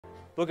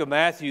Book of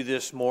Matthew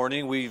this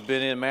morning. We've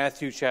been in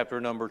Matthew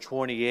chapter number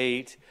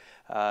 28,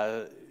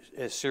 a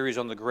series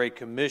on the Great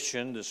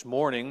Commission. This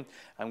morning,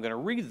 I'm going to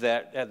read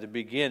that at the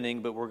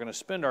beginning, but we're going to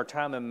spend our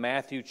time in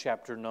Matthew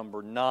chapter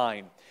number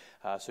 9.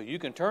 So you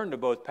can turn to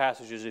both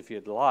passages if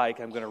you'd like.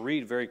 I'm going to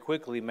read very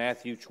quickly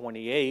Matthew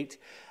 28,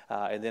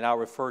 and then I'll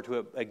refer to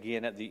it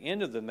again at the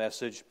end of the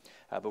message.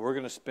 But we're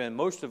going to spend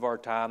most of our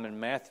time in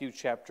Matthew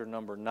chapter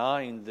number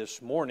 9 this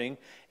morning,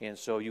 and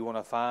so you want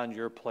to find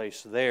your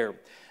place there.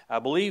 I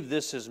believe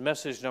this is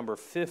message number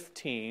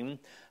 15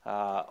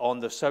 on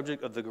the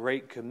subject of the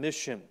Great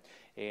Commission.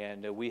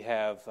 And we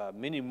have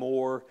many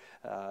more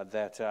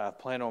that I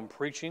plan on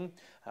preaching.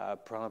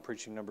 Plan on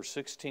preaching number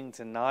 16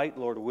 tonight,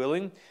 Lord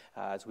willing,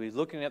 as we're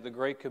looking at the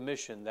Great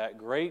Commission, that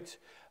great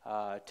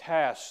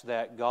task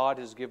that God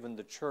has given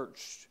the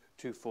church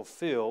to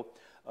fulfill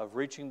of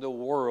reaching the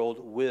world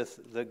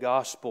with the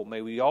gospel.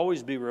 May we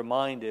always be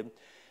reminded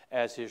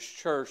as His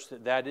church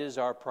that that is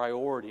our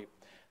priority.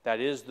 That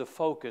is the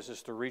focus,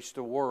 is to reach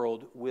the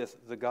world with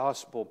the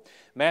gospel.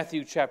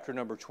 Matthew chapter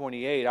number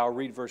 28, I'll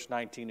read verse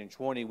 19 and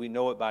 20. We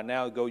know it by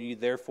now. Go ye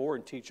therefore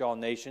and teach all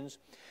nations,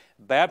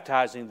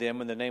 baptizing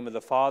them in the name of the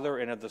Father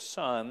and of the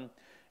Son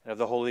and of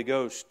the Holy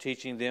Ghost,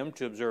 teaching them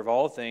to observe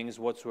all things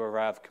whatsoever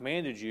I have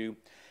commanded you.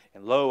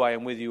 And lo, I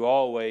am with you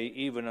always,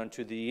 even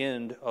unto the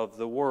end of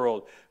the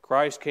world.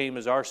 Christ came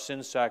as our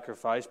sin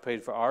sacrifice,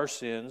 paid for our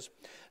sins,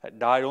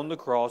 died on the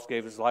cross,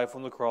 gave His life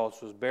on the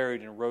cross, was buried,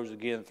 and rose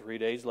again 3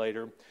 days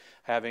later,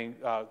 having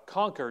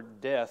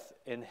conquered death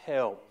and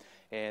hell.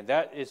 And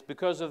that is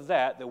because of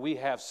that we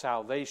have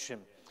salvation.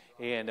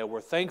 And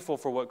we're thankful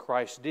for what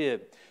Christ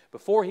did.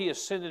 Before He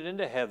ascended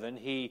into heaven,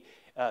 He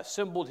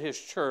assembled His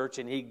church,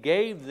 and He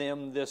gave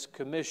them this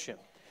commission.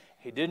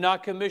 He did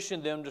not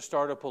commission them to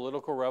start a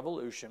political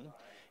revolution.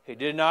 He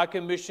did not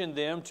commission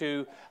them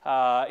to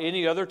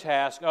any other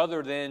task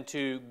other than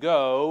to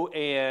go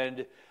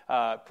and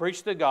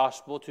preach the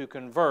gospel, to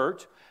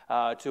convert,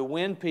 to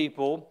win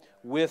people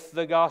with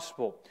the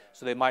gospel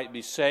so they might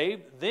be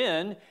saved.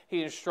 Then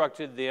He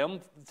instructed them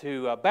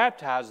to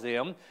baptize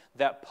them,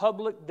 that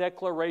public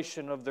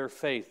declaration of their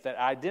faith, that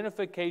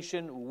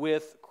identification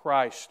with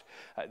Christ.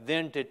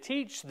 Then to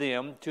teach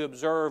them to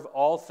observe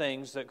all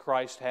things that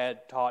Christ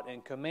had taught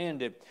and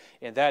commanded.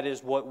 And that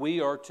is what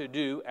we are to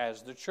do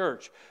as the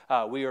church.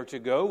 We are to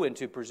go and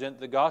to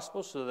present the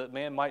gospel so that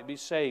man might be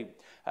saved.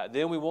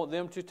 Then we want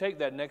them to take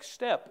that next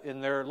step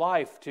in their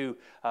life to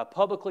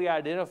publicly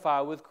identify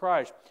with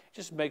Christ. It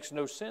just makes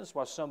no sense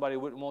why somebody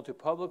wouldn't want to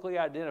publicly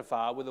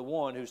identify with the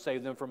one who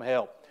saved them from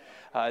hell.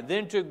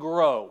 Then to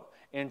grow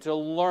and to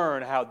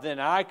learn how then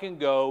I can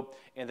go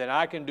and then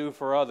I can do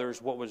for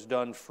others what was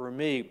done for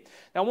me.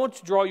 Now I want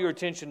to draw your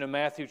attention to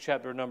Matthew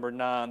chapter number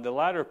 9, the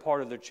latter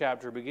part of the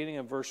chapter, beginning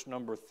in verse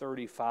number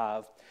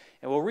 35.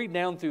 And we'll read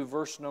down through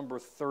verse number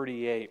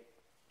 38.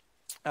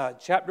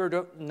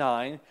 Chapter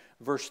 9,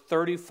 verse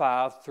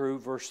 35 through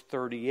verse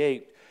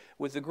 38.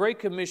 With the Great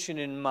Commission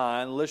in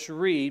mind, let's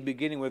read,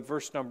 beginning with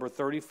verse number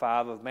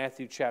 35 of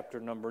Matthew chapter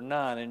number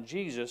 9. And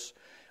Jesus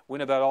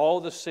went about all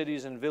the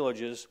cities and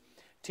villages,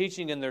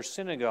 teaching in their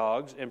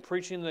synagogues and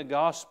preaching the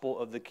gospel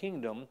of the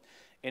kingdom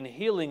and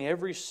healing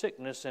every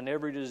sickness and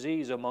every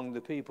disease among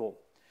the people.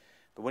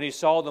 But when He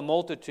saw the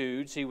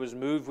multitudes, He was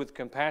moved with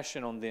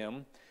compassion on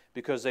them,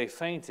 because they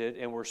fainted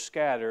and were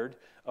scattered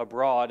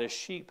abroad as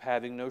sheep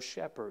having no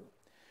shepherd.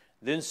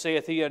 Then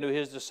saith He unto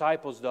His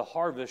disciples, the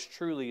harvest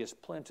truly is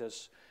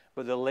plenteous,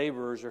 but the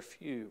laborers are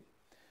few.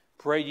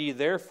 Pray ye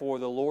therefore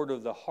the Lord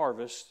of the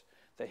harvest,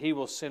 that He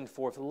will send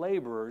forth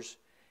laborers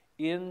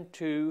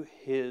into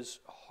His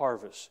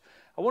harvest.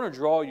 I want to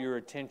draw your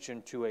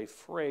attention to a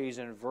phrase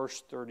in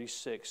verse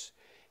 36.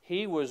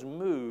 He was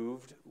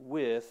moved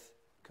with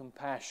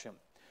compassion.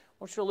 I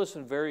want you to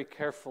listen very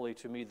carefully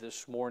to me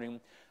this morning.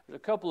 There's a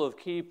couple of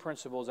key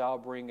principles I'll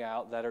bring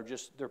out that are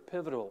they're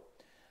pivotal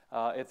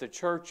if the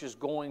church is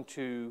going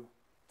to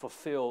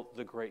fulfill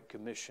the Great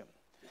Commission.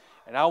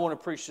 And I want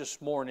to preach this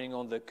morning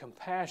on the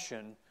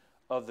compassion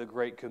of the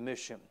Great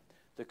Commission.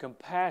 The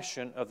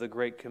compassion of the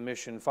Great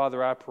Commission.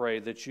 Father, I pray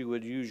that You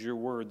would use Your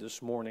word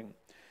this morning.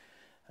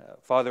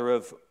 Father,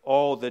 of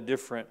all the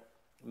different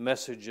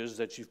messages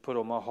that You've put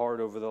on my heart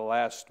over the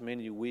last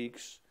many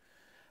weeks,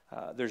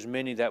 there's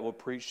many that will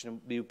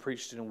be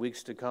preached in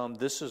weeks to come.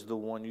 This is the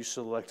one You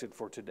selected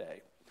for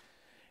today.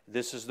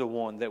 This is the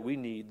one that we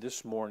need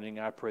this morning.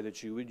 I pray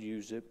that You would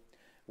use it.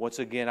 Once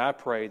again, I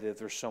pray that if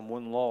there's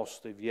someone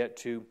lost, they've yet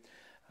to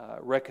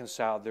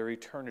reconcile their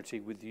eternity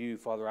with You,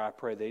 Father, I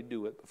pray they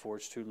do it before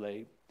it's too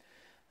late.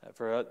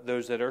 For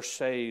those that are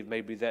saved,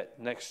 maybe that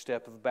next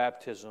step of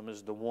baptism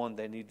is the one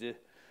they need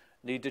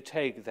to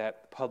take,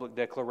 that public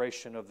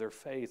declaration of their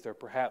faith, or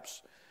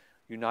perhaps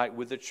unite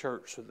with the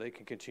church so they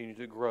can continue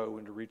to grow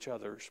and to reach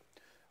others.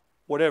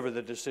 Whatever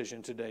the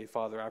decision today,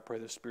 Father, I pray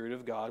the Spirit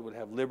of God would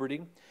have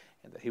liberty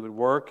and that He would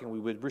work and we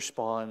would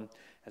respond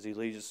as He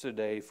leads us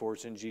today. For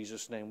it's in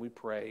Jesus' name we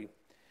pray.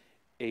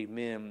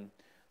 Amen.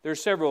 There are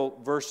several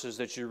verses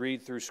that you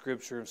read through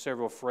Scripture and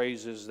several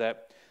phrases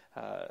that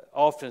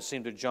often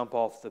seem to jump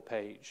off the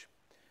page,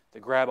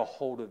 that grab a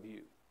hold of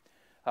you.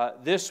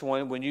 This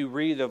one, when you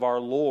read of our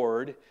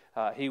Lord,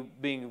 He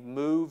being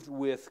moved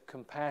with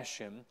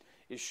compassion,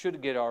 it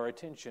should get our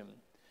attention.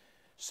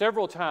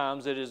 Several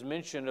times it is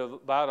mentioned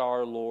about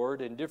our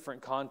Lord in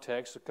different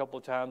contexts. A couple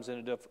of times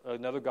in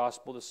another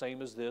gospel, the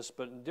same as this,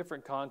 but in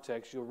different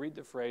contexts, you'll read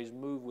the phrase,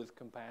 move with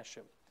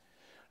compassion.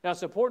 Now,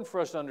 it's important for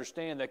us to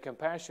understand that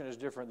compassion is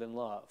different than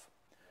love.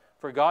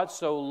 For God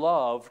so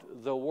loved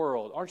the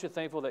world. Aren't you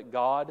thankful that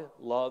God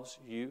loves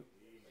you?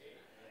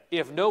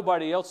 If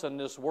nobody else in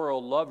this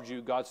world loved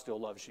you, God still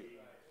loves you.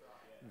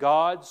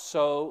 God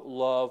so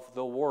loved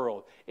the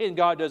world. And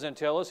God doesn't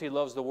tell us He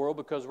loves the world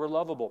because we're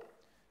lovable.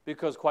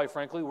 Because, quite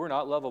frankly, we're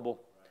not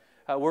lovable.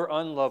 We're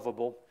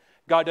unlovable.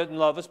 God doesn't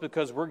love us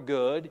because we're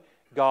good.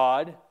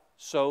 God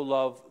so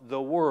loved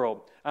the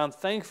world. I'm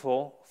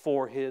thankful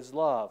for His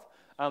love.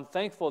 I'm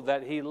thankful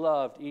that He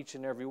loved each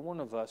and every one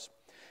of us.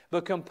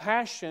 But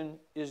compassion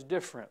is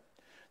different.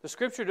 The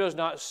Scripture does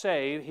not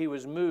say He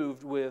was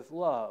moved with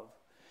love.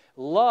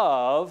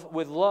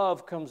 With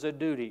love comes a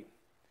duty.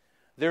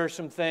 There are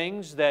some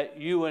things that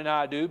you and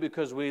I do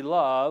because we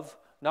love,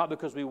 not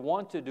because we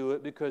want to do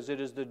it, because it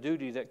is the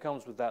duty that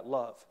comes with that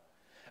love.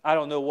 I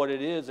don't know what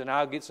it is, and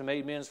I'll get some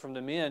amens from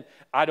the men.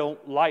 I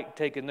don't like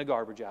taking the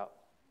garbage out.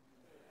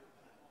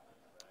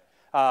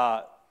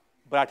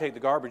 But I take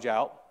the garbage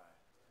out.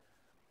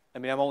 I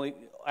mean, I'm only,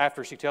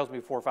 after she tells me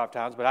 4 or 5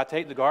 times, but I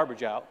take the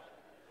garbage out.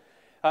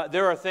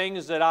 There are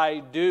things that I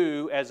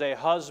do as a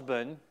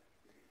husband.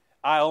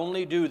 I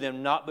only do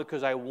them not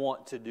because I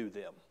want to do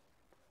them,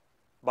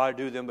 but I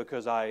do them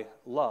because I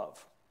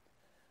love.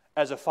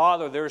 As a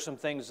father, there are some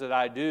things that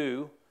I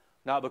do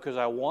not because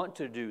I want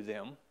to do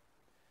them,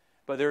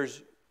 but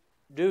there's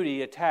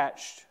duty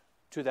attached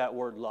to that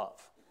word love.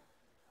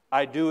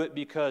 I do it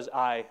because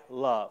I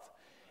love.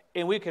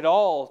 And we could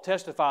all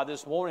testify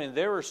this morning,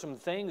 there are some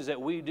things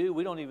that we do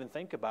we don't even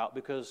think about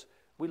because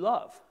we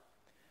love.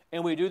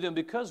 And we do them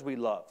because we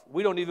love.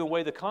 We don't even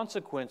weigh the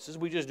consequences.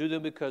 We just do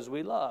them because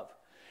we love.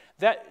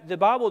 That the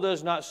Bible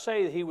does not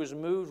say that He was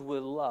moved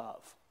with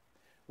love.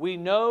 We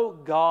know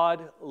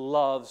God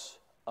loves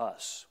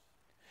us.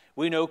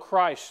 We know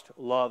Christ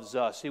loves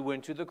us. He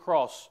went to the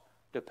cross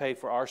to pay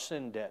for our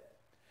sin debt.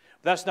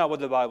 But that's not what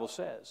the Bible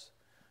says.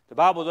 The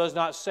Bible does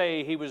not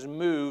say He was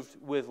moved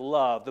with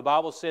love. The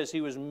Bible says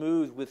He was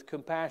moved with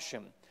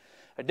compassion.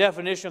 A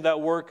definition of that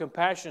word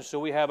compassion, so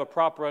we have a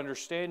proper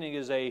understanding,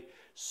 is a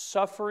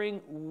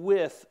suffering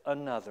with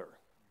another.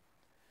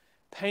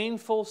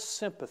 Painful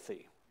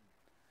sympathy.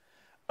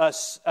 A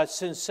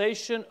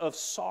sensation of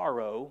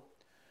sorrow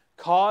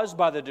caused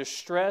by the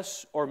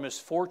distress or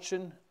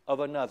misfortune of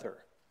another.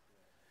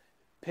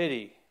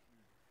 Pity.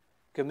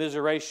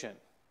 Commiseration.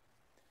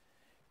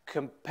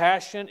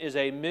 Compassion is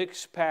a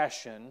mixed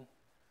passion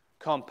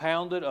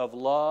compounded of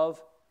love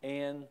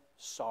and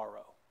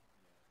sorrow.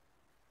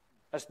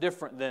 That's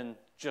different than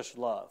just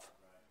love.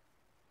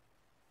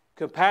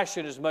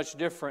 Compassion is much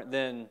different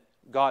than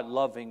God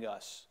loving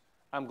us.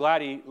 I'm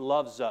glad He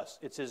loves us.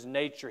 It's His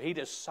nature. He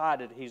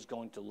decided He's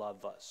going to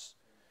love us.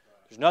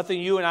 There's nothing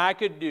you and I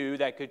could do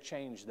that could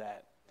change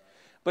that.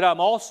 But I'm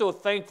also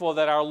thankful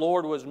that our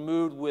Lord was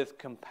moved with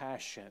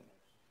compassion.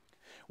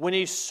 When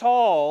He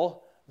saw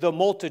the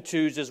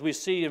multitudes, as we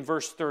see in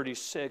verse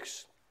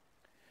 36,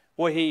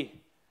 well,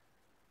 He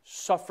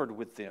suffered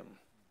with them.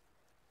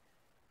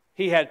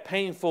 He had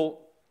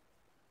painful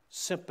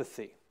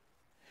sympathy.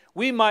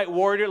 We might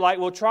word it like,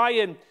 well, try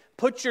and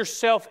put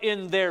yourself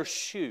in their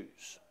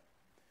shoes.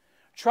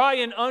 Try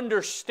and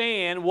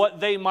understand what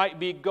they might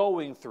be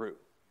going through.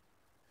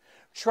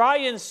 Try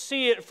and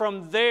see it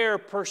from their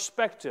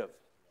perspective.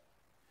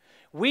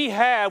 We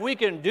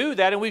can do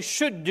that, and we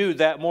should do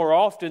that more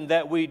often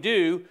than we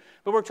do.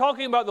 But we're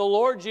talking about the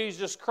Lord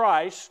Jesus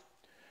Christ,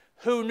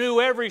 who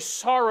knew every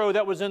sorrow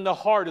that was in the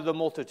heart of the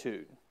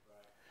multitude,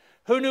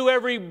 who knew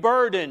every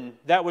burden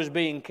that was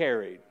being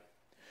carried,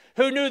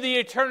 who knew the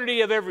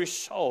eternity of every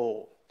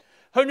soul,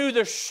 who knew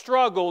the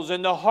struggles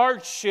and the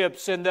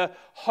hardships and the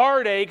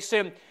heartaches.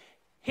 And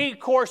He, of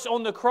course,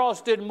 on the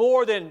cross did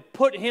more than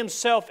put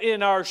Himself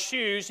in our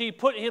shoes. He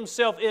put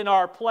Himself in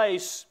our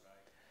place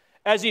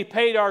as He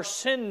paid our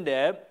sin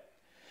debt.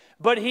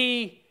 But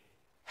He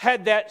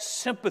had that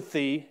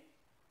sympathy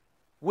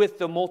with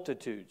the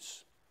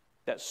multitudes,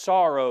 that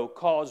sorrow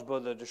caused by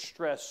the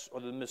distress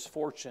or the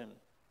misfortune.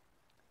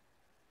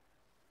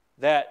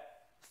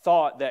 That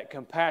thought that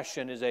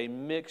compassion is a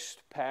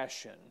mixed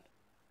passion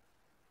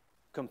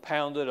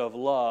compounded of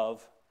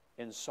love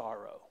and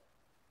sorrow.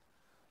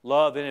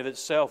 Love in and of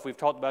itself, we've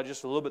talked about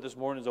just a little bit this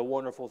morning, is a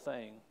wonderful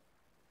thing.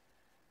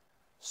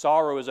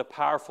 Sorrow is a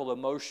powerful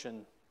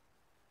emotion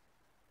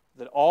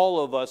that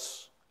all of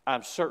us,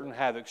 I'm certain,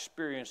 have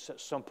experienced at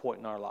some point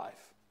in our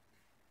life.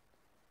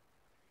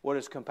 What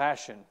is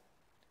compassion?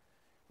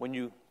 When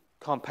you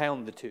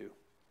compound the two.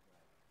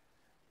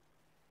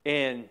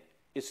 And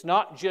it's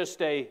not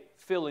just a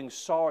feeling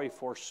sorry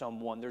for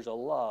someone. There's a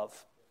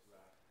love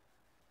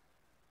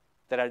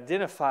that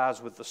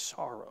identifies with the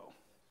sorrow,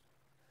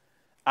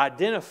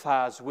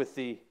 identifies with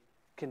the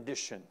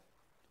condition,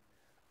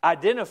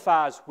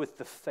 identifies with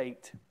the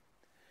fate,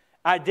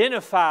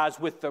 identifies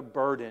with the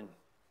burden.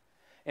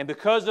 And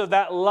because of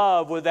that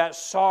love, with that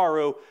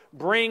sorrow,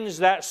 brings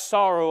that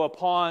sorrow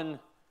upon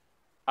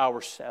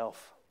ourselves.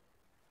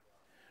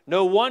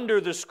 No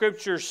wonder the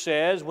Scripture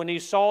says, when He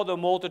saw the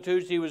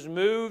multitudes, He was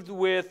moved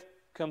with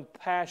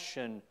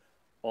compassion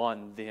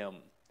on them.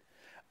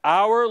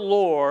 Our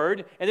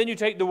Lord, and then you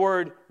take the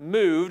word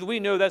moved, we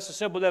know that's the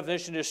simple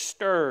definition, is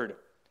stirred.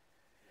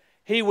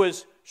 He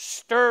was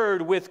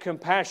stirred with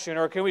compassion,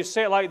 or can we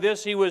say it like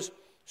this? He was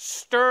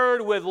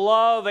stirred with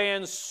love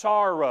and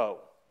sorrow.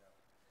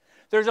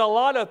 There's a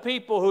lot of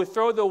people who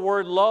throw the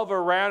word love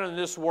around in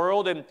this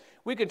world, and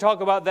we can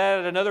talk about that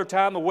at another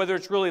time of whether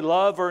it's really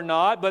love or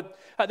not, but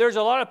there's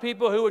a lot of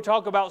people who would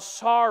talk about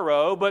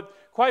sorrow, but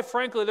quite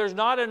frankly, there's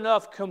not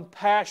enough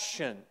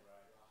compassion.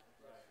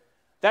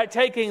 That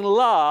taking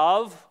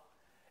love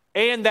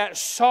and that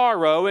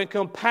sorrow and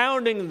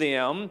compounding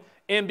them,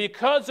 and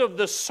because of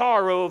the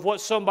sorrow of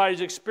what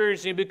somebody's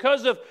experiencing,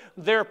 because of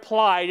their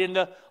plight and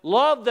the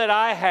love that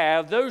I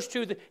have, those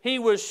two, he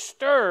was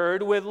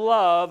stirred with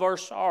love or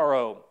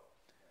sorrow.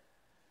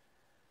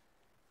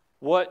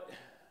 What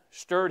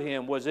stirred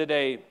him? Was it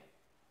a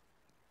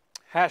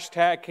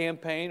hashtag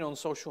campaign on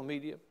social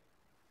media?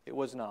 It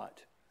was not.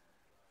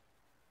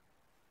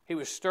 He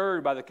was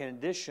stirred by the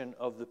condition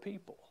of the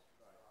people.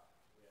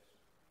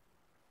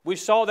 We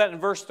saw that in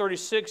verse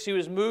 36. He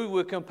was moved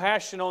with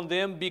compassion on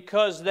them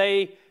because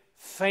they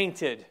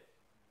fainted.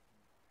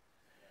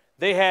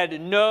 They had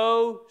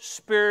no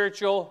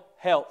spiritual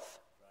health.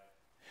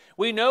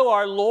 We know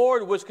our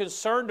Lord was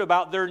concerned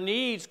about their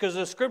needs because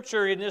the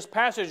Scripture in this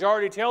passage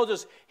already tells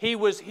us He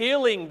was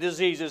healing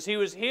diseases. He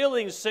was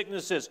healing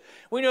sicknesses.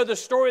 We know the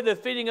story of the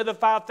feeding of the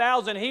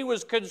 5,000. He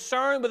was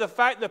concerned with the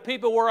fact that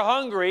people were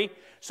hungry,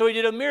 so He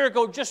did a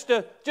miracle just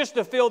to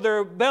fill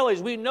their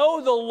bellies. We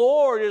know the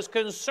Lord is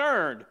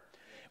concerned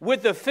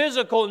with the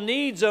physical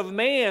needs of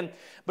man,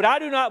 but I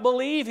do not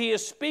believe He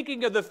is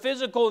speaking of the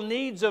physical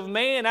needs of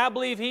man. I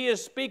believe He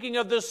is speaking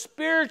of the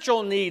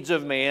spiritual needs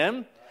of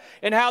man.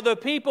 And how the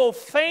people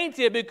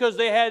fainted because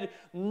they had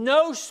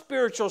no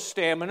spiritual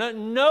stamina,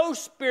 no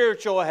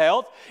spiritual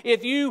health.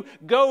 If you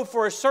go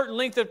for a certain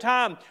length of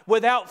time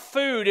without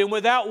food and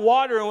without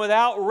water and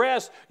without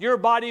rest, your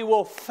body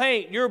will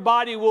faint. Your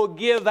body will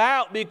give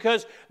out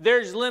because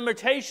there's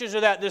limitations to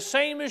that. The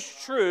same is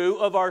true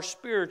of our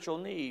spiritual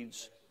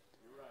needs.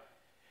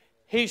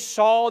 He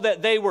saw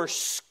that they were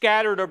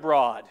scattered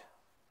abroad.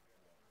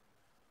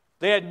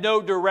 They had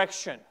no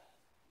direction.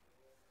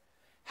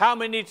 How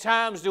many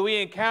times do we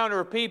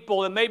encounter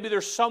people, and maybe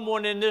there's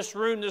someone in this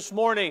room this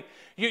morning,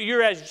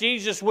 you're as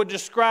Jesus would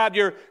describe,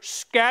 you're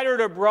scattered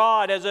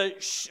abroad as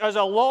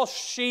a lost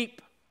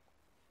sheep.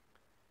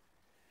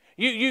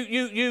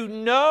 You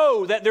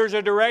know that there's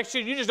a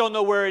direction, you just don't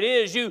know where it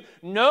is. You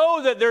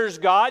know that there's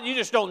God, you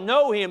just don't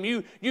know Him.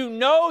 You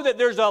know that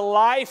there's a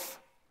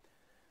life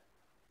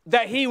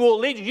that He will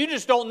lead you, you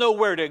just don't know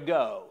where to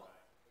go.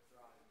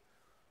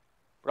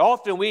 But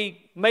often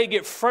we may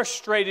get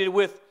frustrated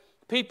with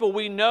people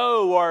we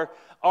know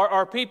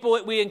or people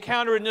that we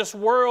encounter in this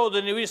world,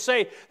 and we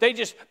say they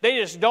just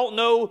don't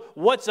know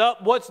what's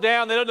up, what's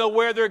down. They don't know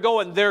where they're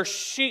going. They're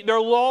sheep. They're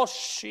lost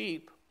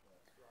sheep.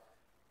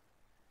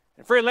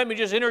 And friend, let me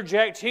just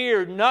interject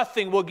here.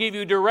 Nothing will give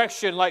you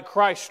direction like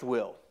Christ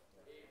will.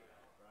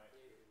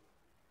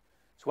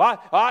 So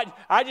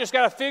I just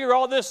got to figure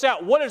all this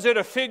out. What is there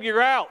to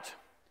figure out?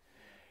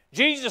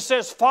 Jesus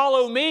says,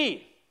 "Follow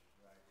me,"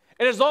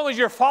 and as long as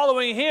you're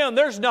following Him,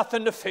 there's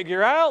nothing to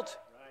figure out.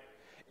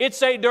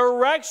 It's a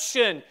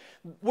direction.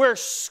 We're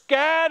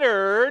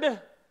scattered.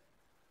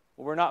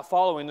 We're not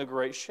following the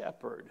great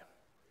shepherd.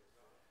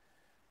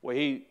 Well,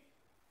 He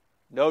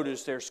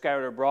noticed they're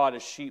scattered abroad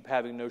as sheep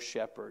having no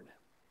shepherd.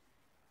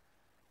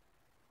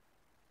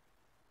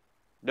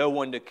 No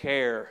one to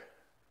care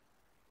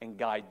and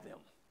guide them.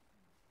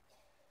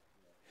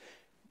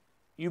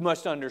 You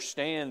must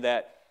understand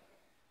that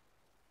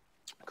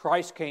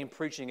Christ came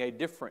preaching a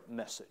different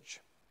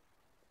message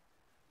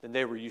than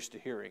they were used to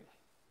hearing.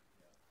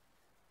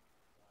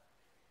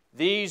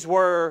 These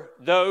were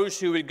those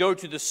who would go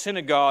to the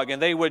synagogue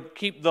and they would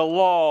keep the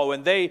law.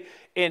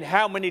 And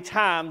how many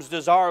times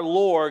does our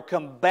Lord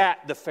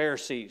combat the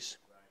Pharisees?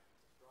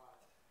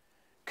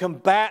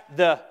 Combat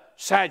the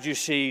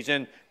Sadducees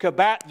and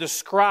combat the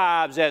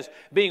scribes as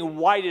being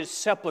white as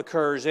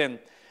sepulchres and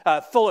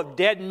full of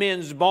dead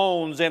men's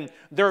bones, and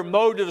their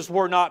motives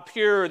were not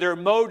pure. Their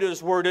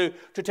motives were to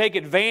take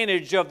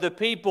advantage of the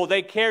people.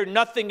 They cared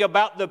nothing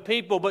about the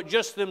people but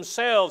just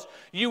themselves.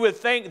 You would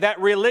think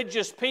that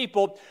religious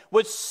people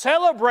would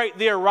celebrate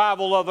the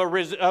arrival of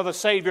a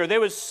Savior. They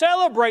would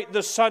celebrate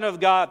the Son of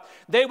God.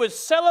 They would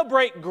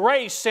celebrate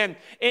grace and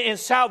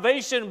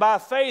salvation by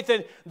faith,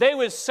 and they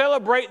would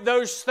celebrate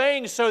those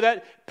things so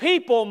that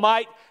people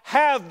might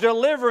have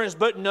deliverance,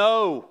 but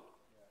no.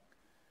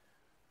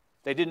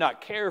 They did not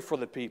care for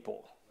the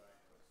people.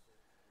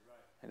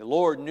 And the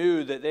Lord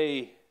knew that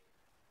they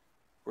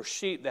were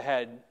sheep that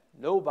had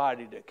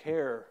nobody to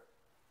care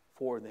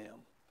for them.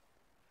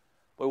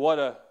 But what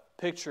a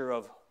picture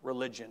of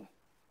religion.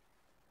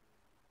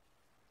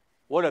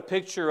 What a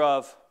picture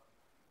of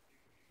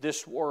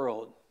this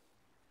world.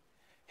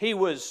 He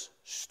was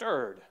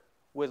stirred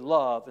with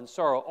love and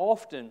sorrow.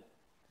 Often,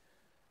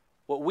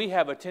 what we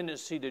have a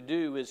tendency to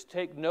do is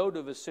take note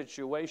of a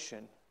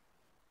situation.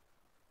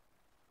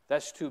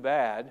 That's too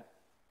bad,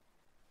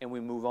 and we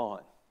move on.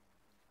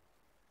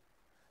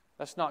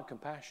 That's not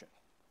compassion.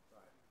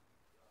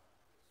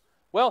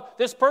 Well,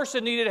 this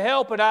person needed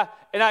help, and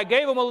I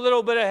gave them a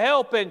little bit of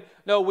help, and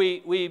no,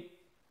 we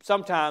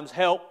sometimes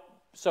help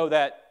so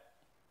that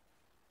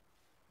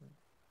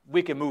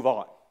we can move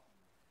on.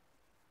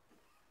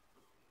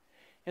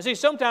 And see,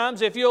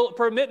 sometimes, if you'll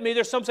permit me,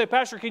 there's some say,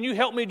 Pastor, can you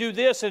help me do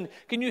this? And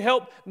can you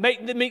help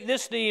meet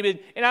this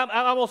need? And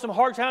I'm on some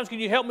hard times. Can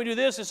you help me do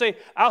this? And say,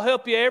 I'll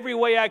help you every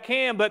way I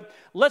can. But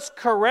let's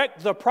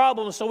correct the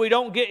problem so we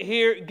don't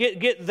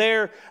get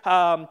there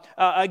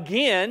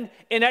again.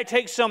 And that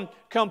takes some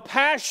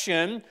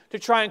compassion to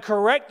try and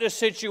correct the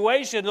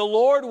situation. The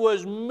Lord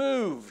was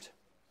moved.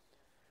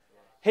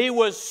 He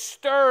was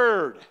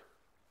stirred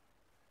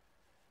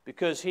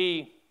because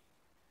He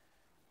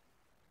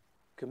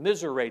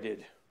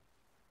commiserated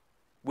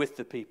with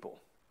the people.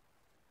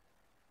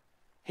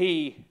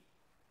 He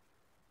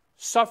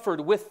suffered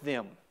with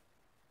them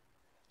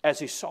as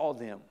He saw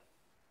them.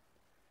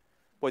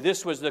 Boy,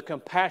 this was the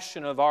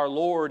compassion of our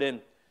Lord. And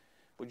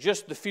with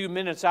just the few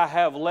minutes I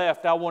have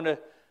left, I want to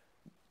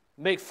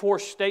make 4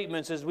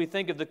 statements as we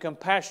think of the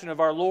compassion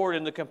of our Lord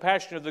and the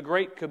compassion of the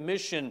Great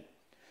Commission.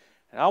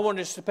 And I want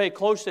us to pay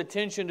close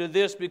attention to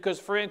this because,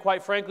 friend,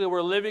 quite frankly,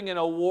 we're living in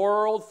a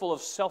world full of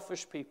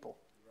selfish people.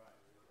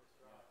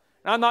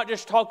 And I'm not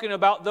just talking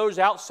about those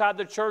outside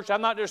the church.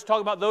 I'm not just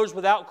talking about those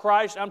without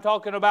Christ. I'm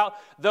talking about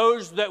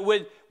those that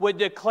would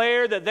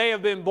declare that they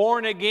have been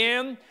born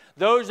again.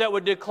 Those that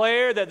would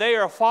declare that they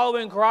are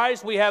following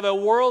Christ. We have a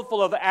world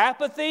full of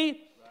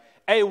apathy.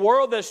 A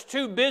world that's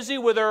too busy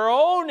with their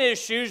own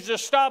issues to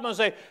stop and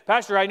say,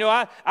 Pastor, I know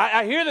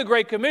I hear the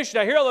Great Commission.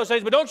 I hear all those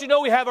things. But don't you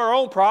know we have our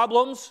own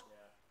problems?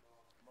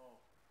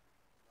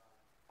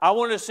 I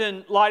want us,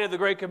 in light of the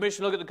Great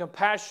Commission, look at the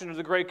compassion of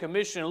the Great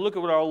Commission and look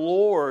at what our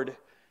Lord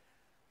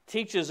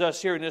teaches us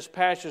here in this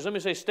passage. Let me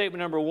say statement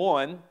number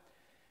 1.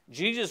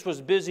 Jesus was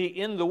busy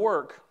in the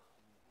work.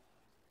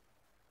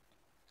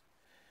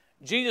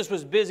 Jesus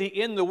was busy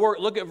in the work.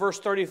 Look at verse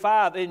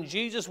 35. And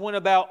Jesus went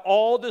about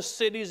all the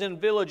cities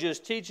and villages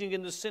teaching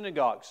in the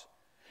synagogues.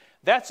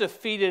 That's a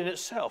feat in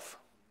itself.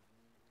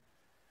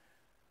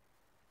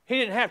 He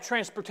didn't have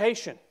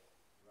transportation.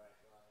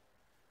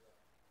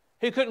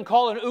 He couldn't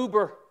call an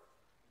Uber.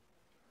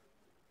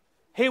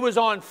 He was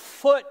on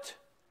foot.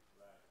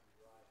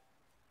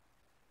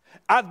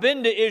 I've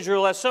been to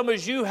Israel, as some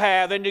as you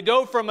have, and to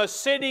go from a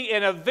city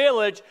and a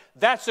village,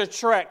 that's a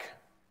trek.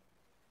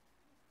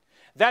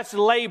 That's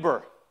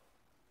labor.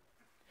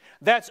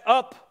 That's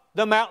up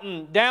the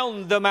mountain,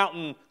 down the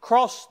mountain,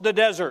 cross the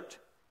desert.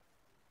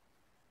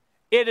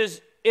 It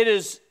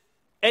is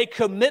a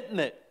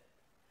commitment.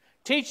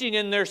 Teaching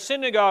in their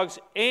synagogues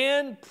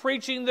and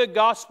preaching the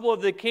gospel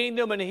of the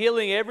kingdom and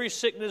healing every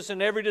sickness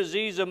and every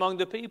disease among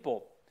the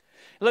people.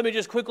 Let me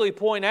just quickly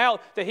point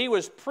out that He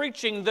was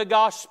preaching the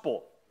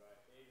gospel.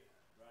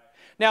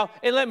 Now,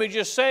 and let me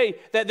just say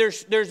that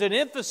there's an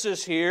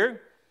emphasis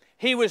here.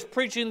 He was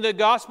preaching the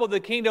gospel of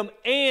the kingdom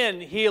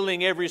and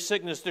healing every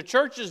sickness. The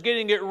church is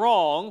getting it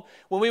wrong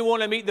when we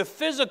want to meet the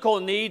physical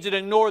needs and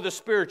ignore the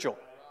spiritual.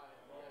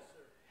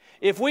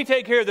 If we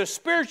take care of the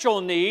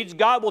spiritual needs,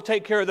 God will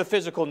take care of the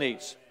physical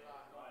needs.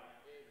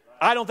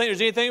 I don't think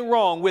there's anything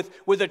wrong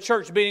with the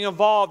church being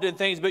involved in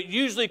things, but it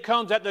usually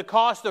comes at the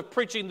cost of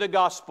preaching the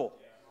gospel.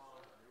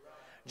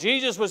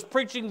 Jesus was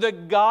preaching the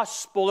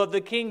gospel of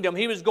the kingdom.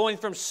 He was going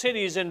from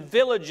cities and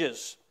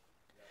villages.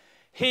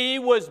 He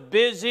was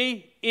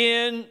busy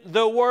in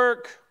the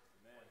work.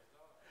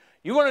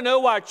 You want to know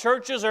why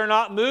churches are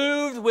not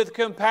moved with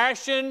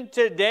compassion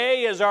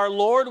today as our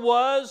Lord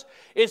was?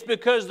 It's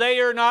because they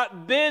are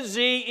not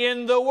busy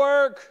in the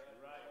work.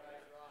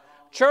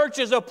 Church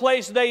is a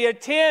place they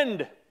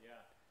attend.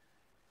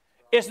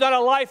 It's not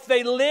a life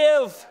they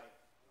live.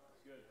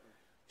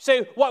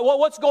 Say,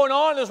 what's going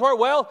on in this world?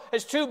 Well,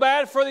 it's too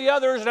bad for the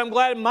others, and I'm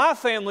glad my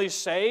family's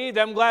saved.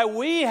 I'm glad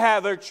we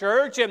have a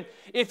church. And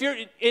if you're,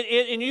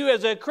 and you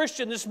as a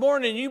Christian this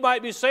morning, you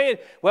might be saying,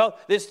 well,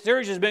 this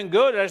church has been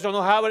good. I just don't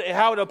know how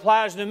it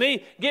applies to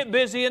me. Get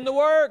busy in the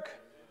work.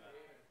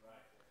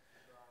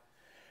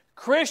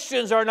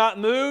 Christians are not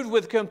moved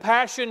with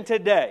compassion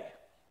today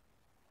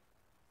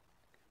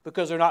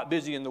because they're not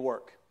busy in the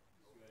work.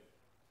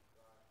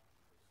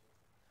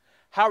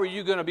 How are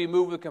you going to be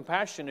moved with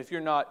compassion if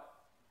you're not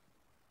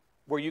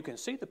where you can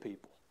see the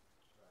people?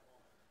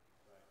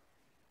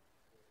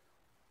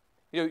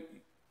 You know,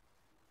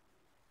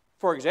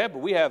 for example,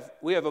 we have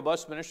a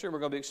bus ministry. We're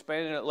going to be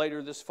expanding it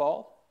later this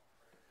fall.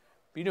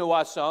 You know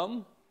why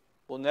some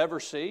will never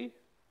see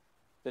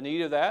the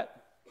need of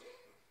that?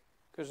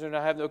 Because they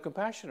have no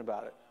compassion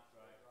about it.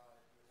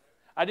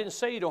 I didn't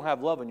say you don't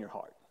have love in your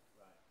heart.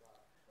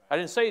 I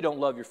didn't say you don't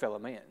love your fellow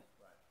man.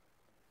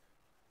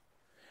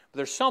 But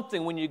there's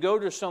something when you go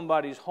to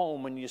somebody's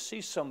home and you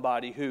see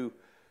somebody who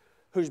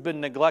who's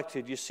been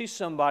neglected. You see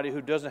somebody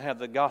who doesn't have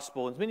the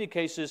gospel. In many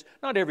cases,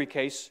 not every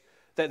case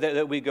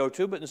that we go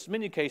to, but in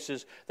many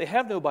cases, they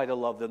have nobody to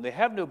love them. They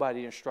have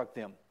nobody to instruct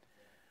them.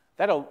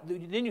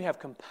 Then you have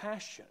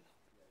compassion.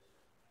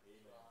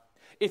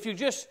 If you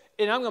just,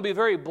 and I'm going to be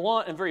very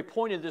blunt and very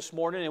pointed this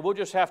morning, and we'll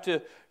just have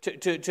to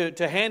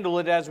handle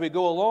it as we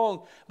go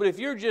along. But if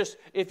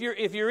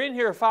you're in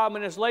here 5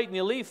 minutes late and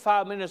you leave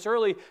 5 minutes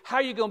early, how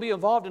are you going to be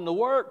involved in the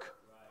work?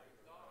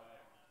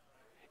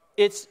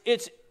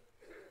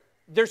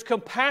 There's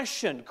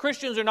compassion.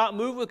 Christians are not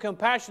moved with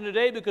compassion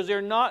today because they're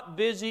not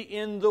busy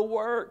in the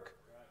work.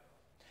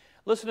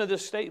 Listen to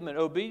this statement.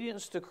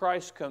 Obedience to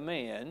Christ's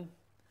command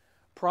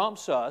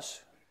prompts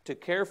us to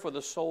care for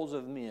the souls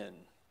of men.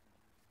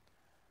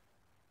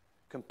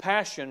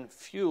 Compassion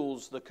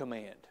fuels the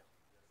command.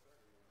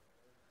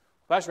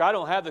 Pastor, I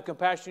don't have the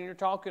compassion you're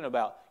talking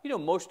about. You know,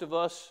 most of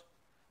us,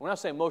 when I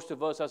say most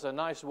of us, that's a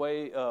nice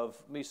way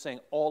of me saying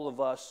all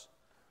of us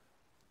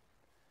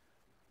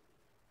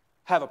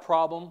have a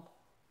problem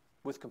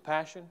with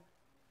compassion.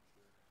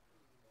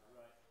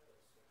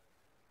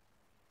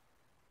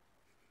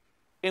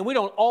 And we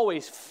don't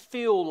always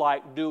feel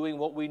like doing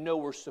what we know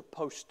we're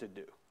supposed to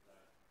do.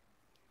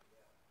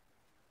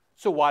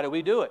 So why do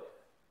we do it?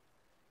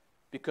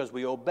 Because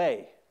we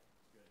obey.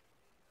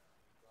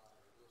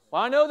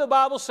 Well, I know the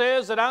Bible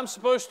says that I'm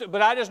supposed to,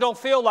 but I just don't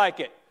feel like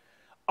it.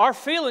 Our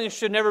feelings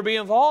should never be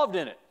involved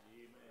in it.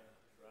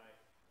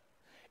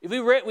 If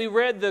we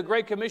read the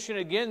Great Commission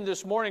again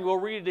this morning, we'll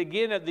read it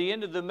again at the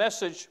end of the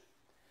message.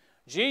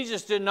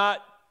 Jesus did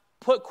not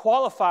put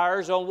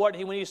qualifiers on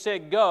when He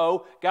said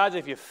go. Guys,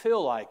 if you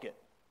feel like it.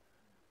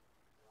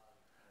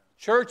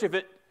 Church, if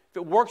it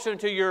works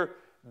into your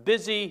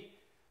busy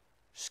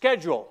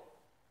schedule,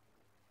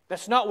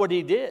 that's not what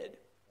He did.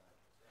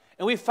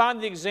 And we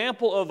find the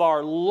example of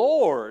our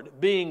Lord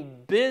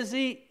being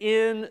busy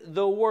in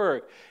the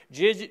work.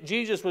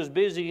 Jesus was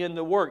busy in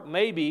the work.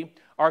 Maybe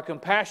our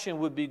compassion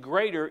would be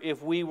greater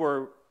if we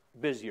were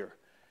busier.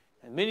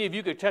 And many of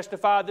you could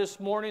testify this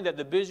morning that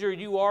the busier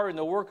you are in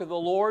the work of the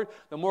Lord,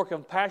 the more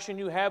compassion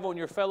you have on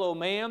your fellow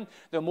man,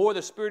 the more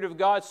the Spirit of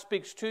God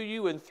speaks to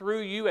you and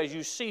through you as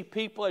you see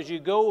people, as you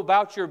go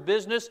about your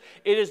business.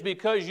 It is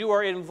because you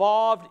are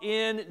involved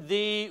in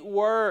the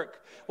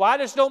work. Well, I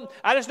just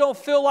don't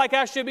feel like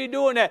I should be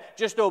doing that.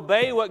 Just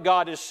obey what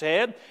God has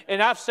said.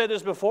 And I've said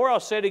this before,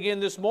 I'll say it again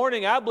this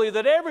morning. I believe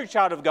that every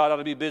child of God ought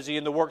to be busy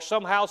in the work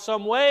somehow,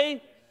 some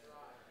way.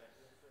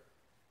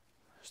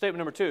 Statement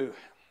number 2.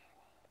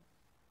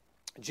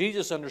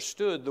 Jesus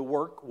understood the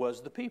work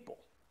was the people.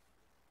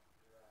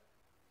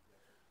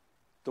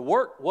 The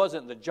work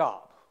wasn't the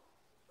job.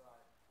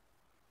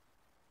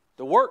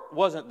 The work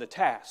wasn't the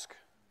task.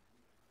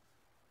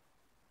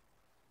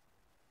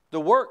 The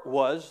work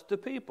was the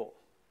people.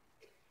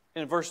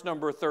 In verse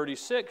number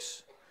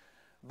 36,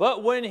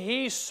 but when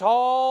He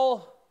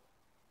saw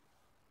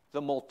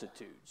the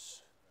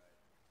multitudes,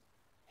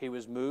 He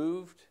was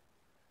moved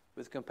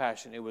with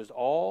compassion. It was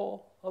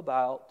all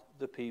about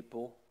the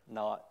people,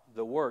 not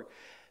the work.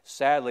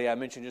 Sadly, I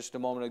mentioned just a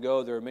moment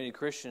ago, there are many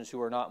Christians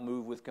who are not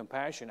moved with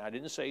compassion. I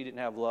didn't say you didn't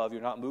have love.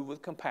 You're not moved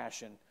with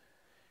compassion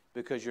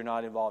because you're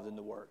not involved in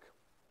the work.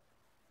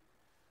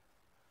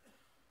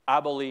 I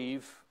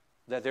believe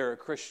that there are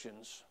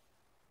Christians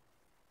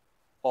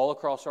all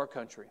across our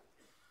country,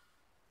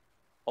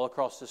 all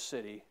across the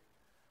city,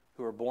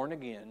 who are born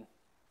again,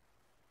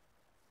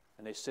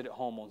 and they sit at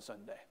home on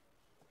Sunday.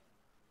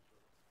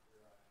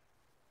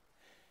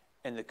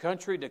 And the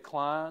country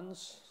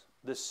declines,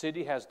 the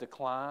city has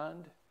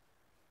declined,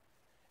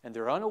 and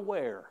they're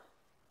unaware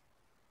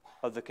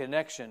of the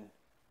connection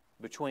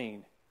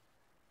between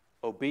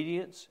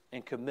obedience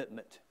and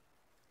commitment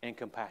and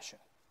compassion.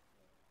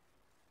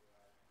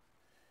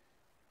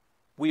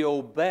 We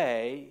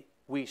obey,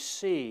 we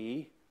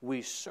see,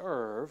 we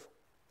serve.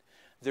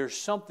 There's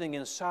something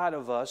inside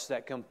of us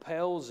that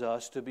compels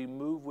us to be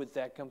moved with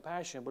that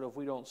compassion, but if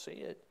we don't see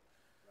it,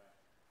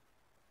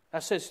 I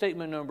said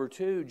statement number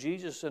 2,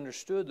 Jesus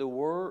understood the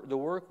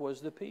work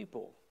was the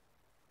people.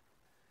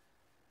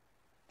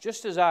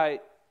 Just as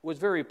I was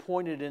very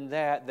pointed in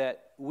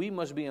that we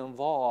must be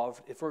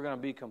involved if we're going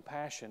to be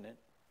compassionate,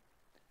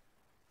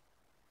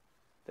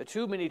 that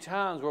too many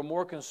times we're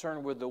more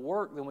concerned with the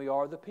work than we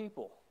are the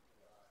people.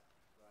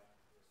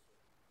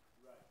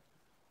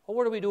 Well,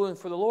 what are we doing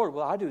for the Lord?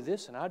 Well, I do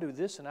this, and I do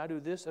this, and I do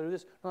this, I do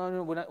this.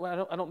 No,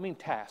 I don't mean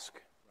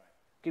task.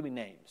 Give me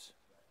names.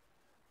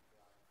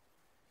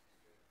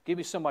 Give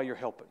me somebody you're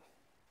helping.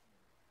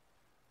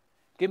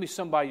 Give me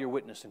somebody you're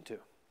witnessing to.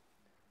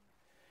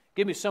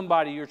 Give me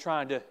somebody you're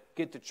trying to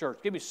get to church.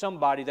 Give me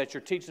somebody that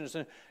you're teaching us.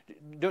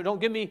 Don't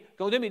give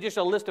me just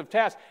a list of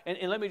tasks.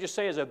 And let me just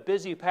say, as a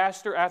busy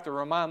pastor, I have to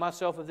remind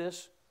myself of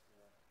this.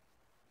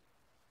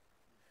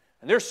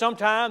 And there's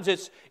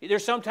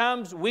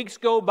sometimes weeks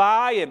go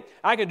by and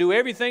I can do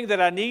everything that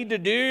I need to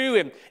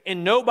do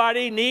and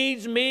nobody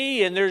needs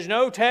me and there's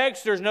no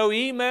text, there's no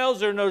emails,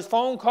 there's no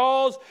phone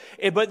calls.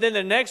 But then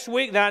the next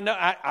week, now I know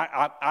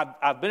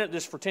I've been at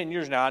this for 10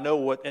 years now. I know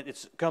what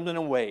it comes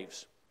in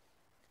waves.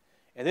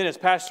 And then as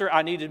pastor,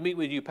 I need to meet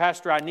with you.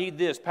 Pastor, I need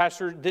this.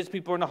 Pastor, these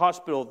people are in the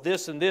hospital,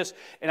 this and this.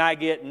 And I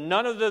get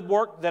none of the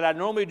work that I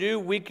normally do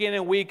week in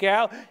and week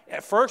out.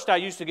 At first, I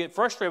used to get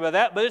frustrated by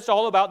that, but it's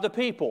all about the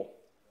people.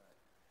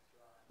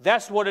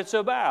 That's what it's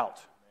about.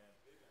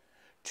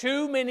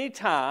 Too many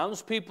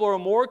times, people are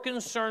more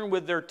concerned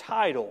with their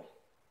title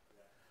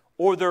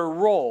or their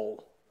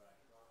role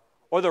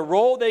or the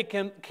role they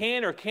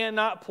can or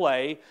cannot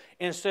play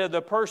instead of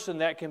the person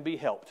that can be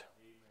helped.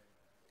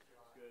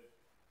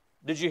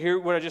 Did you hear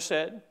what I just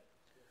said?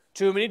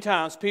 Too many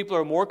times people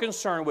are more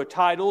concerned with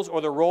titles or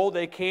the role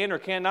they can or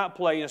cannot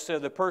play instead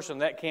of the person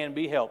that can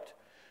be helped.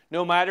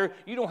 No matter,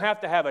 you don't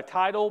have to have a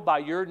title by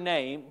your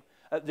name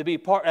to be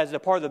as a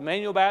part of the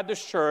Emmanuel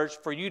Baptist Church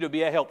for you to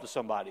be a help to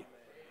somebody.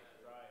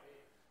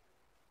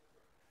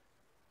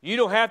 You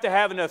don't have to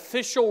have an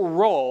official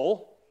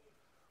role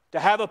to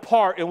have a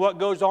part in what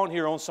goes on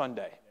here on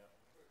Sunday.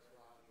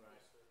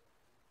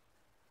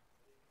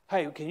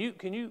 Hey, can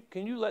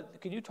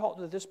you talk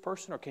to this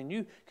person, or can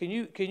you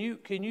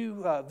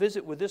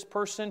visit with this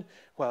person?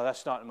 Well,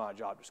 that's not in my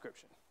job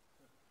description.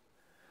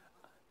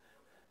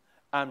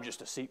 I'm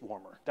just a seat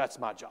warmer. That's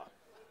my job.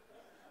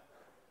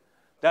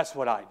 That's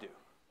what I do.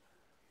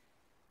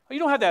 You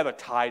don't have to have a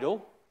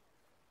title.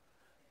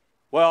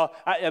 Well,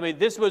 I mean,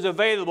 this was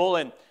available,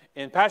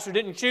 and Pastor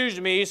didn't choose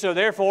me, so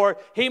therefore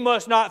he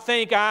must not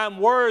think I'm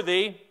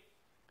worthy.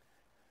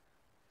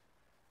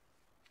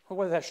 Well,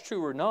 whether that's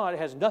true or not, it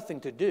has nothing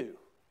to do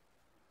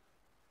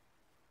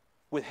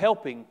with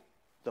helping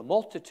the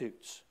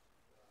multitudes.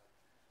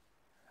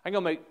 I'm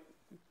going to make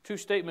two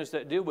statements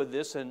that deal with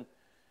this, and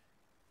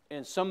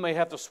some may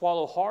have to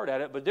swallow hard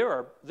at it, but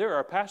there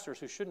are pastors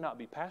who should not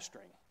be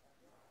pastoring.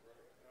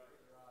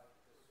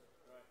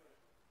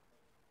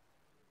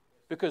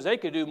 Because they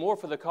could do more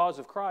for the cause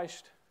of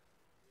Christ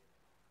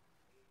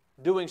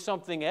doing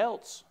something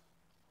else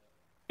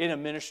in a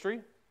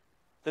ministry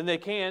than they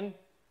can.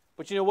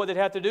 But you know what they'd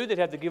have to do? They'd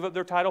have to give up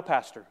their title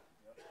pastor.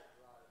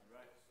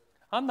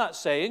 I'm not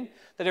saying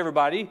that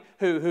everybody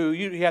who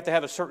you have to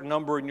have a certain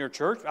number in your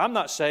church. I'm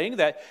not saying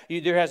that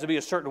there has to be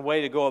a certain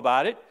way to go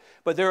about it.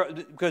 But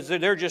because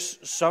there are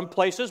just some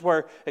places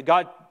where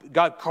God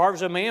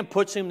carves a man,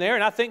 puts him there,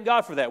 and I thank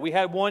God for that. We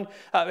had one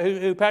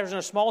who pastors in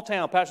a small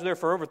town, pastored there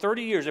for over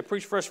 30 years. They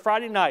preached for us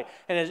Friday night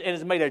and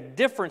has made a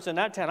difference in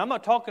that town. I'm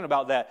not talking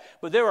about that.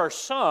 But there are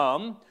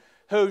some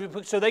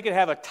who, so they could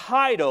have a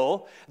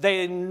title,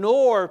 they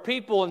ignore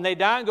people and they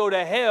die and go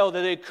to hell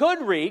that they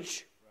could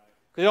reach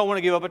because they don't want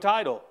to give up a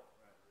title.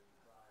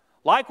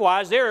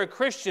 Likewise, there are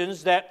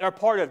Christians that are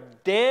part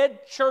of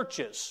dead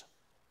churches.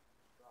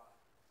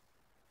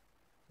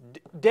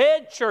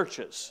 Dead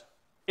churches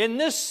in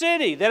this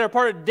city that are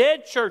part of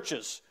dead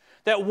churches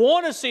that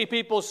want to see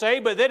people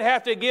saved, but they'd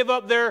have to give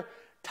up their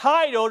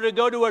title to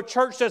go to a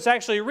church that's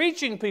actually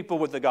reaching people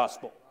with the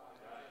gospel.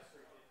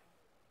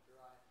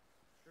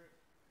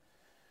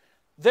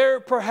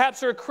 There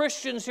perhaps are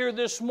Christians here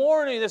this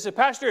morning that say,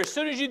 Pastor, as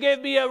soon as you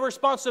give me a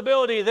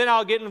responsibility, then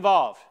I'll get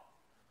involved.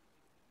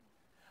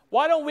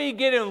 Why don't we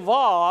get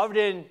involved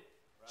and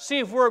see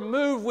if we're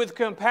moved with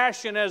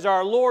compassion as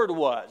our Lord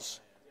was?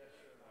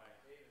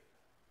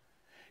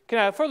 Can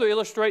I further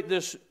illustrate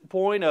this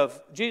point of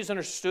Jesus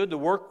understood the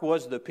work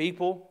was the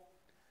people?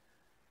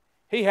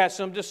 He had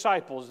some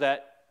disciples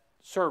that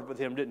served with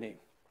him, didn't he? You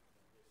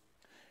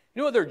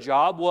know what their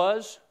job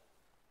was?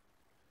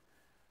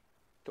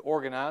 To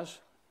organize,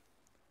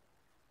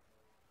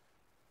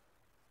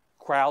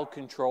 crowd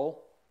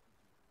control.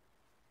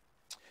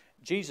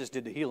 Jesus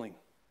did the healing.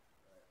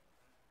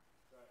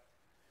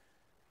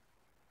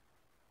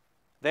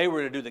 They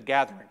were to do the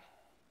gathering.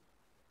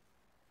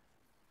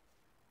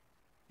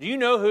 Do you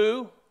know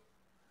who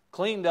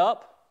cleaned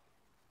up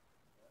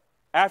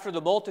after the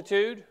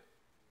multitude?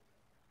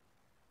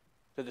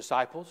 The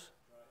disciples.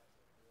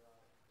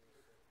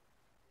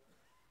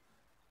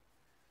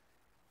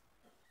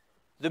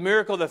 The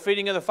miracle of the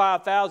feeding of the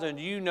 5,000,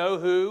 do you know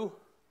who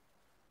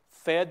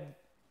fed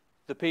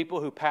the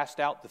people who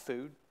passed out the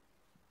food?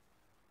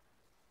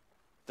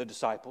 The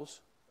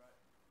disciples.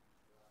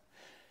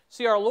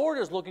 See, our Lord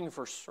is looking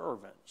for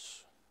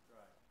servants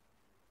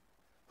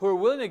who are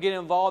willing to get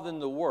involved in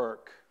the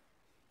work.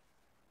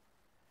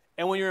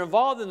 And when you're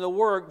involved in the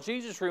work,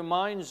 Jesus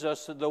reminds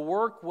us that the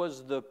work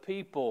was the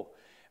people.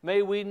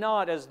 May we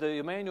not, as the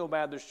Emmanuel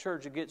Baptist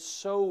Church, get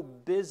so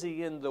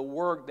busy in the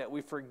work that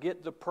we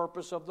forget the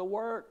purpose of the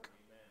work.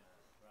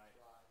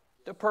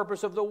 The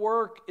purpose of the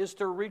work is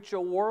to reach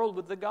a world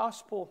with the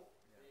gospel.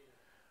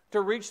 To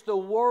reach the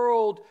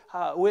world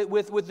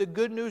with the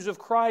good news of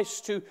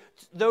Christ to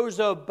those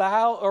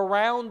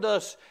around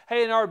us.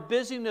 Hey, in our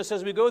busyness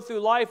as we go through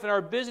life, in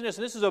our busyness,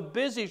 and this is a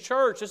busy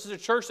church. This is a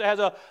church that has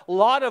a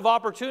lot of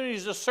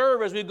opportunities to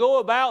serve as we go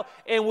about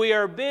and we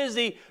are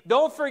busy.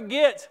 Don't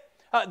forget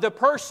the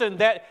person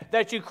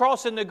that you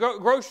cross in the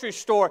grocery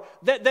store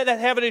that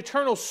have an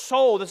eternal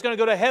soul that's going to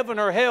go to heaven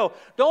or hell.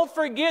 Don't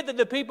forget that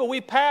the people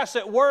we pass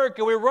at work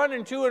and we're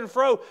running to and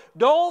fro,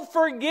 don't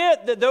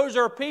forget that those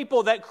are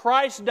people that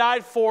Christ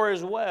died for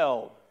as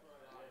well.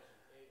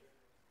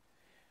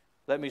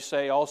 Let me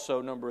say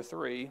also, number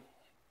 3,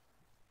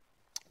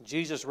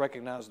 Jesus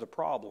recognized the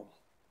problem.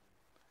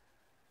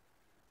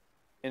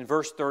 In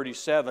verse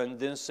 37,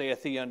 then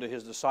saith he unto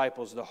his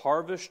disciples, the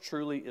harvest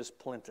truly is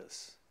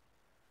plenteous,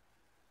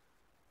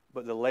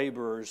 but the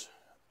laborers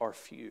are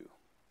few.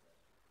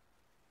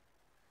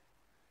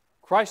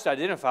 Christ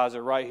identifies it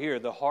right here.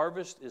 The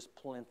harvest is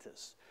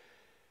plenteous.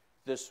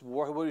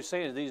 What he's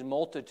saying is these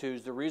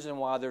multitudes, the reason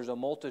why there's a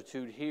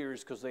multitude here is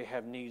because they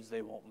have needs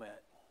they won't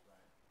met.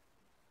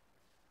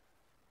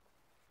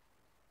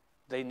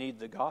 They need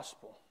the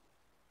gospel.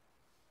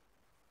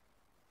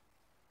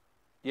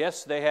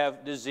 Yes, they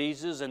have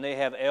diseases and they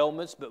have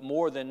ailments, but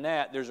more than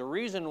that, there's a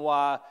reason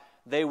why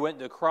they went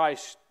to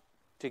Christ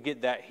to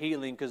get that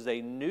healing, because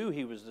they knew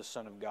He was the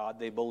Son of God.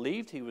 They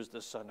believed He was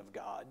the Son of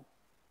God.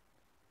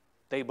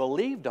 They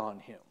believed on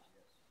Him.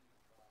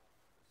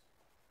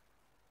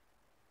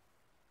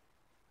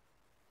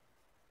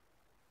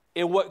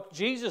 And what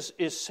Jesus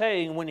is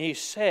saying when He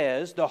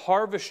says the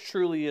harvest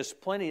truly is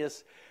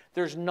plenteous,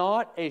 there's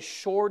not a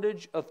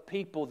shortage of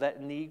people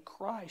that need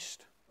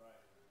Christ.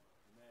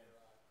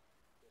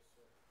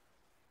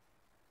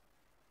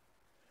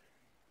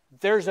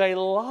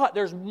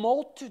 There's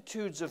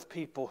multitudes of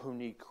people who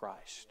need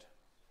Christ.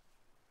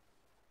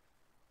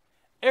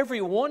 Every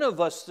one of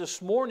us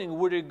this morning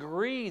would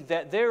agree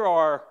that there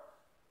are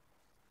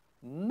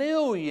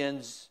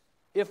millions,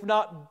 if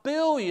not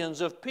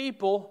billions, of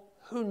people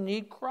who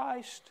need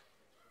Christ.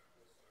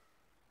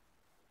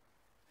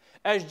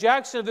 As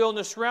Jacksonville and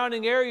the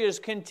surrounding areas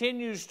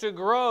continues to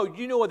grow,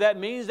 you know what that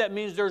means? That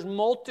means there's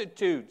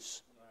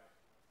multitudes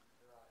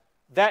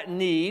that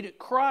need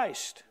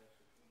Christ.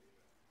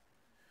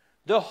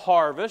 The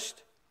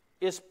harvest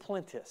is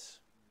plenteous.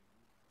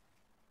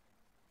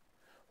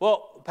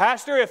 Well,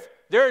 Pastor, if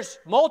there's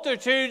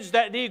multitudes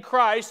that need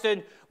Christ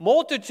and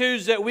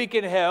multitudes that we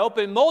can help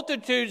and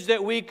multitudes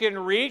that we can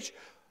reach,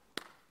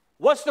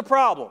 what's the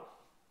problem?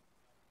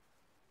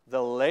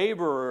 The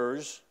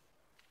laborers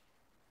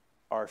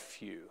are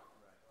few.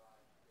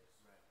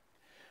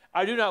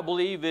 I do not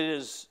believe it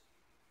is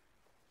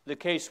the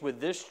case with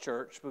this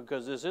church,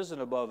 because this is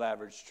an above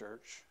average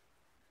church.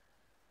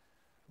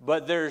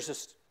 But there's a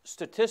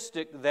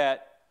statistic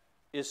that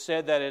is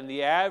said that in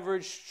the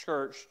average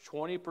church,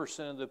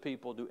 20% of the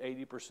people do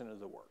 80% of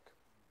the work.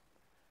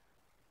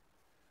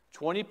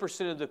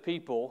 20% of the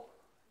people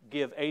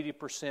give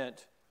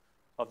 80%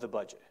 of the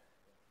budget.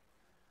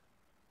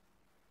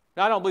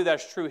 Now, I don't believe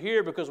that's true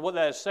here, because what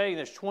that is saying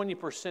is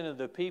 20% of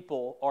the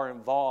people are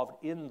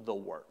involved in the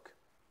work.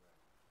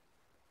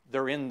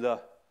 They're in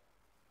the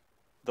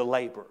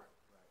labor.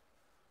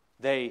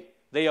 They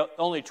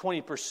only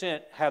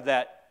 20% have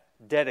that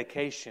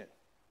dedication.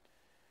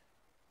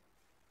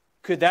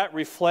 Could that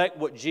reflect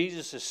what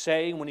Jesus is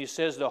saying when He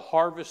says the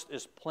harvest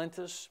is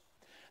plenteous?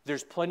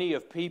 There's plenty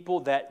of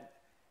people that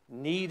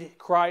need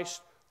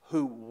Christ,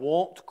 who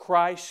want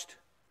Christ,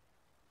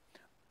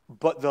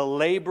 but the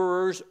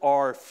laborers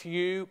are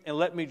few. And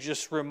let me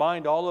just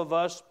remind all of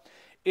us,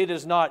 it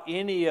is not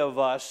any of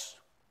us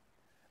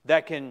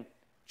that can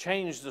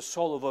change the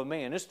soul of a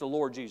man. It's the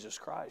Lord Jesus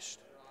Christ.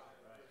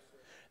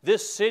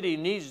 This city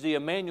needs the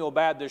Emmanuel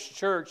Baptist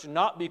Church,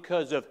 not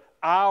because of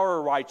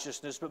our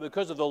righteousness, but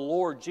because of the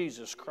Lord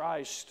Jesus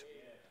Christ.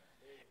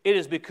 It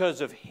is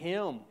because of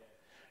Him.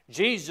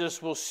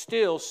 Jesus will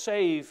still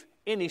save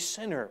any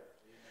sinner.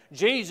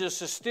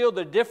 Jesus is still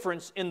the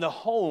difference in the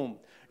home.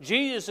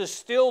 Jesus is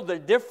still the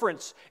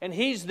difference, and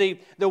He's the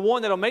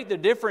one that will make the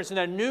difference in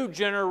a new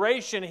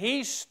generation.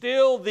 He's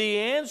still the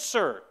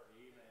answer.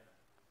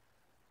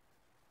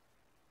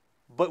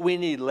 But we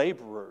need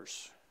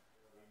laborers.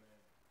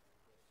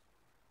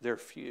 They're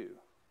few.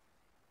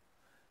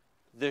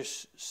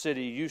 This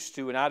city used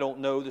to, and I don't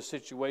know the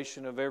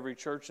situation of every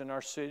church in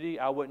our city.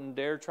 I wouldn't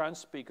dare try and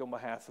speak on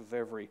behalf of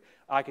every.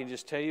 I can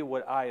just tell you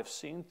what I have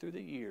seen through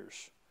the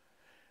years.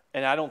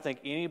 And I don't think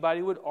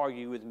anybody would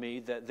argue with me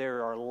that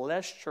there are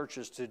less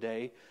churches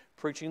today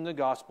preaching the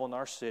gospel in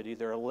our city.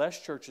 There are less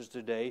churches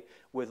today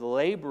with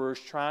laborers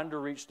trying to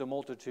reach the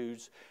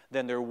multitudes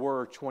than there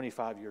were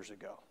 25 years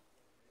ago.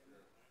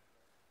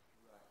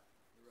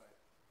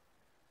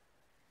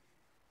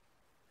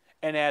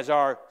 And as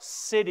our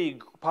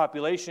city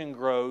population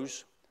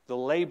grows, the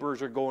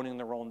laborers are going in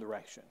the wrong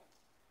direction.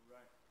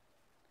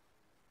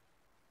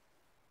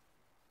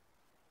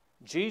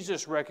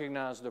 Jesus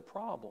recognized the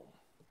problem.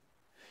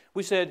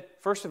 We said,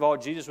 first of all,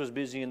 Jesus was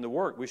busy in the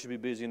work. We should be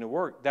busy in the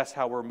work. That's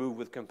how we're moved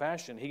with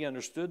compassion. He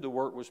understood the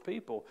work was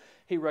people.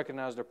 He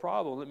recognized the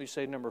problem. Let me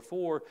say number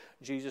 4,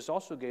 Jesus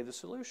also gave the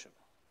solution.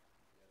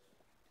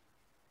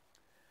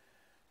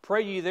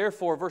 Pray ye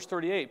therefore, verse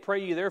 38,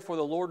 pray ye therefore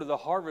the Lord of the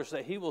harvest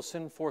that He will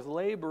send forth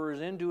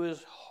laborers into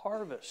His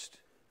harvest.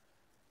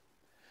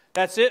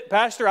 That's it,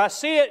 Pastor. I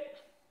see it.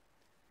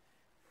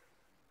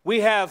 We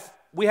have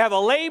a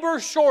labor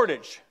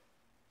shortage.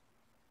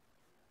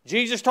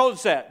 Jesus told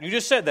us that. You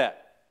just said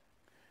that.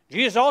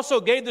 Jesus also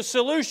gave the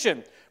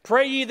solution.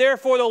 Pray ye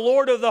therefore the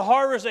Lord of the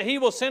harvest that He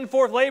will send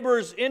forth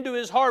laborers into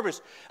His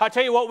harvest. I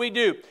tell you what we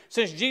do.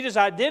 Since Jesus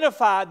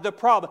identified the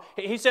problem,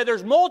 He said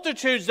there's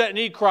multitudes that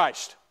need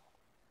Christ.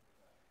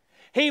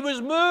 He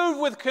was moved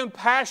with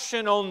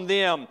compassion on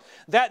them,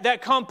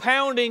 that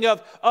compounding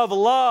of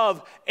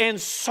love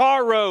and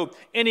sorrow,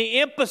 and He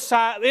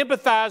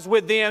empathized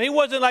with them. He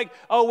wasn't like,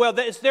 oh, well,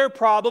 it's their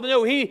problem.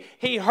 No, He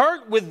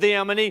hurt with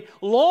them, and He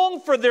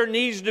longed for their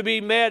needs to be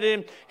met,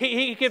 and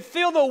He could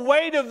feel the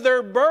weight of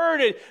their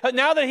burden.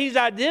 Now that He's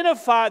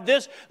identified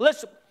this,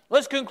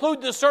 let's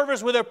conclude the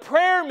service with a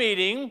prayer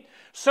meeting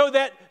so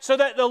that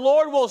the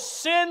Lord will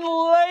send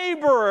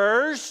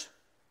laborers.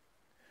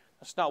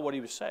 That's not what He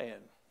was saying.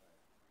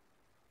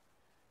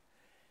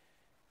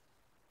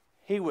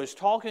 He was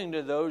talking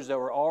to those that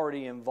were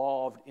already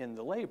involved in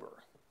the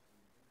labor.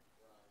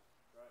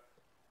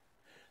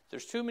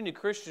 There's too many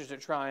Christians that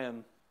try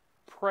and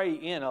pray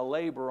in a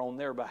labor on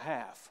their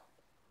behalf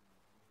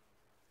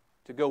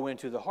to go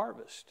into the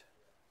harvest.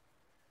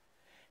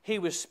 He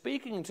was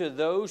speaking to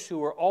those who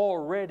were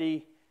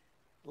already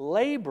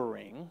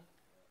laboring,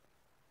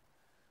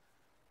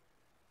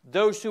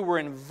 those who were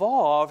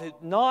involved.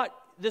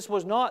 This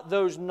was not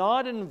those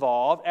not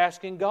involved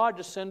asking God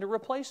to send a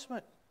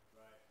replacement.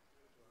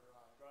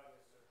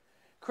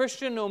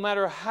 Christian, no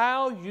matter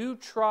how you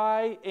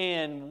try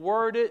and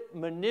word it,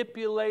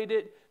 manipulate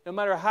it, no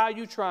matter how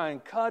you try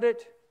and cut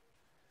it,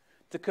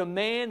 the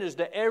command is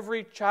to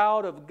every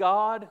child of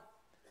God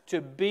to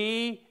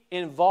be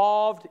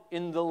involved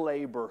in the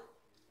labor.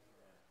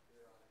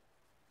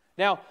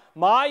 Now,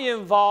 my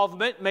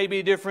involvement may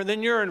be different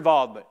than your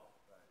involvement.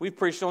 We've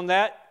preached on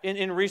that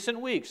in recent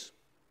weeks.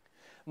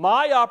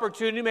 My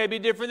opportunity may be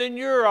different than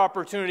your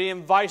opportunity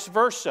and vice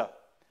versa.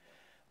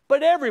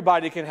 But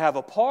everybody can have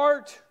a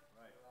part.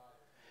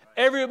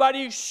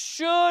 Everybody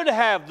should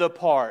have the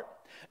part.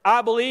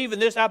 I believe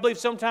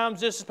sometimes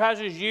this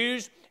passage is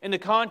used in the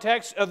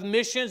context of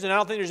missions, and I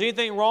don't think there's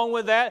anything wrong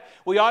with that.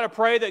 We ought to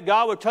pray that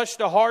God would touch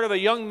the heart of a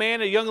young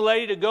man, a young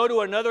lady to go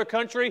to another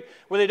country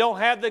where they don't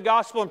have the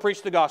gospel and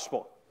preach the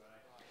gospel.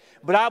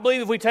 But I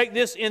believe if we take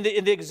this in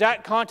the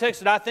exact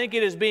context that I think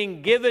it is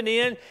being given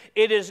in,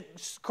 it is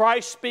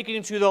Christ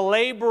speaking to the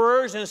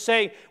laborers and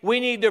saying, we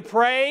need to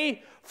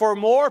pray for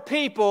more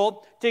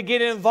people to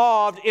get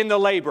involved in the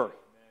labor.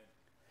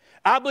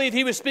 I believe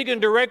He was speaking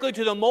directly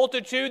to the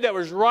multitude that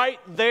was right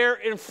there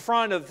in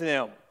front of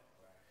them.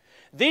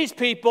 These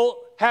people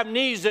have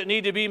needs that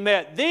need to be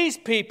met. These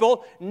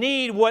people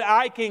need what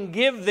I can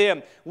give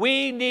them.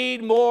 We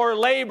need more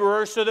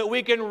laborers so that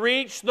we can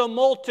reach the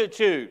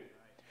multitude.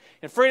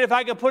 And friend, if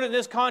I can put it in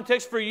this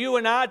context for you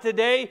and I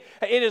today,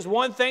 it is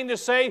one thing to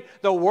say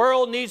the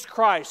world needs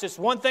Christ. It's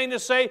one thing to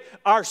say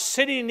our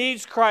city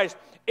needs Christ.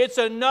 It's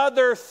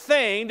another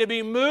thing to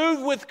be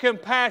moved with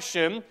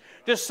compassion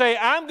to say,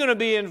 I'm going to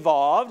be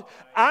involved,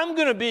 I'm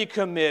going to be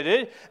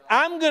committed,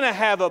 I'm going to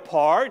have a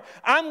part,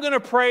 I'm going to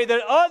pray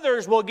that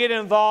others will get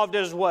involved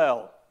as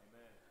well.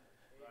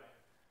 Amen.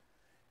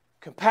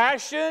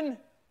 Compassion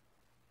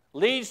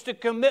leads to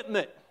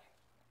commitment.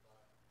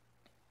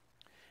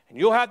 And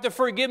you'll have to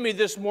forgive me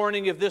this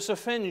morning if this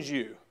offends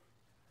you.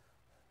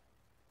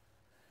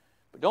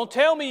 But don't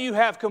tell me you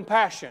have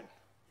compassion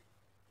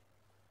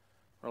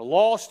for a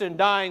lost and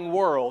dying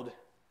world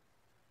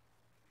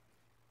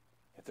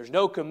if there's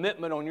no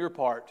commitment on your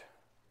part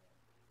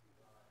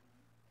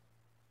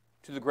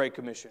to the Great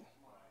Commission.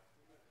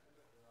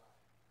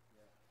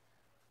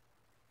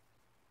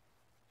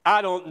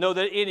 I don't know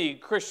that any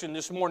Christian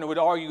this morning would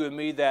argue with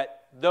me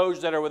that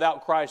those that are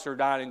without Christ are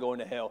dying and going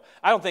to hell.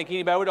 I don't think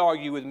anybody would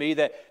argue with me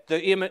that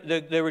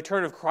the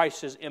return of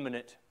Christ is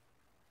imminent.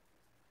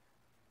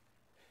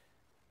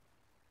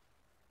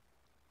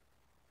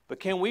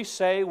 But can we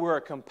say we're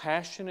a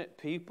compassionate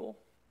people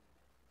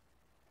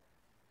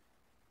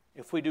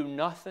if we do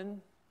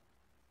nothing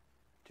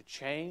to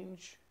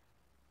change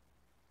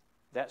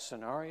that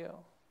scenario?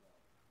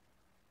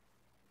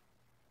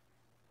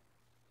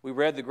 We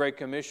read the Great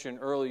Commission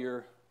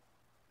earlier,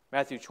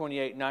 Matthew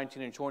 28,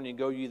 19 and 20.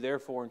 Go ye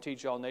therefore and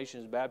teach all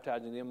nations,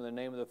 baptizing them in the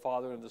name of the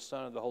Father and of the Son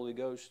and of the Holy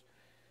Ghost,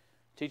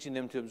 teaching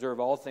them to observe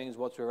all things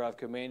whatsoever I have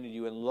commanded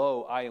you. And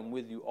lo, I am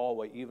with you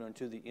always, even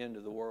unto the end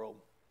of the world.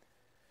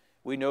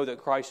 We know that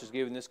Christ has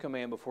given this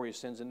command before He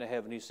ascends into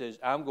heaven. He says,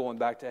 I'm going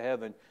back to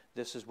heaven.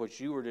 This is what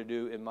you were to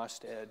do in my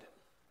stead.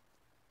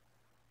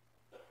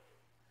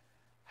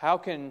 How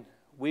can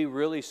we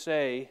really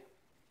say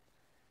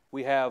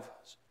we have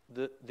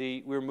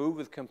we're moved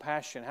with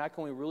compassion? How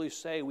can we really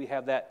say we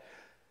have that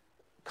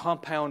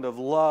compound of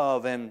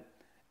love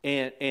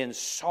and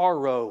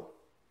sorrow,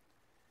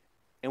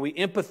 and we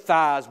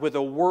empathize with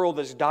a world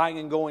that's dying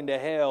and going to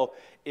hell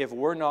if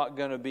we're not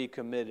going to be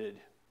committed?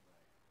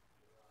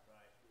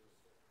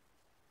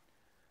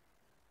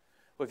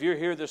 If you're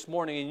here this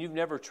morning and you've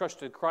never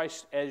trusted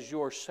Christ as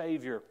your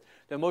Savior,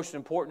 the most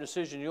important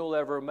decision you'll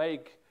ever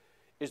make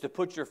is to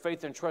put your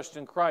faith and trust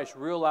in Christ.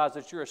 Realize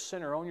that you're a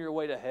sinner on your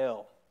way to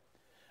hell.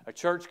 A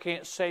church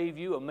can't save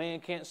you. A man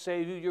can't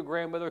save you. Your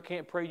grandmother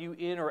can't pray you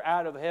in or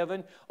out of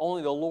heaven.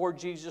 Only the Lord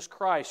Jesus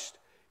Christ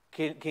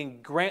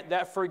can grant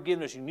that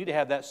forgiveness. You need to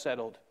have that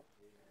settled.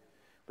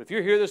 But if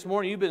you're here this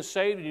morning, you've been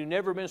saved and you've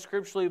never been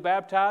scripturally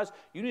baptized,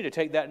 you need to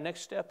take that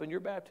next step in your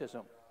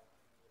baptism.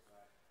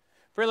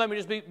 Friend, let me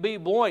just be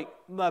blunt.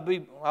 I'll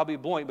be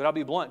blunt, but I'll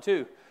be blunt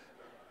too.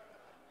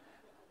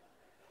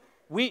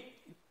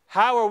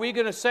 How are we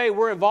going to say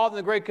we're involved in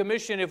the Great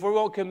Commission if we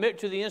won't commit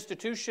to the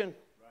institution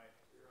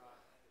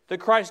that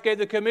Christ gave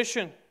the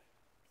commission?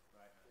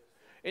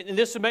 And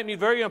this will make me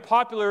very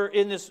unpopular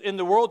in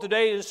the world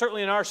today, and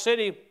certainly in our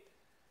city.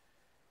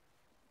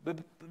 But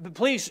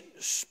please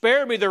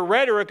spare me the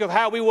rhetoric of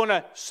how we want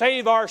to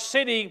save our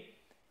city,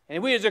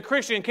 and we as a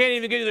Christian can't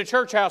even get to the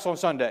church house on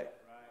Sunday.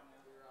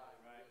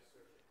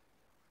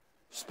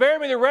 Spare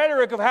me the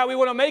rhetoric of how we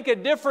want to make a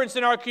difference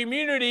in our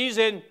communities,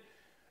 and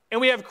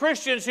we have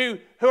Christians who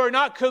are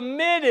not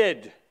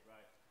committed.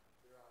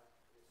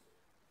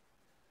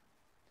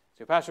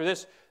 So, Pastor,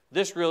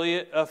 this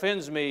really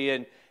offends me,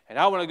 and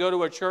I want to go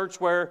to a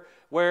church where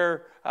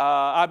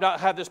I not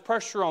have this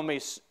pressure on me.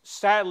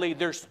 Sadly,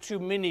 there's too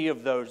many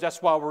of those.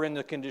 That's why we're in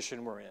the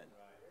condition we're in.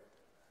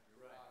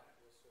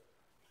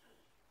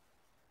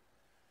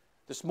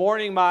 This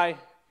morning, my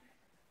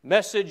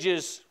message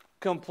is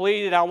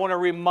completed. I want to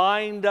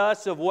remind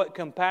us of what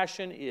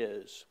compassion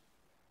is.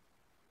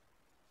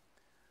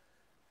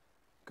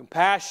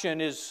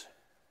 Compassion is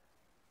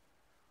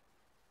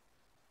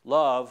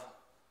love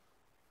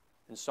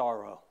and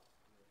sorrow.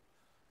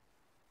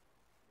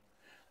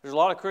 There's a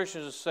lot of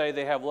Christians that say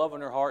they have love in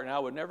their heart, and I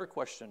would never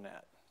question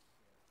that.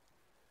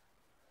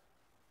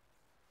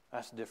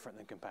 That's different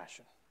than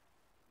compassion.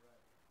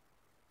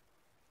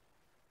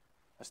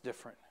 That's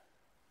different.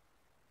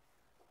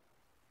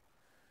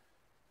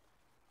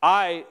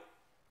 I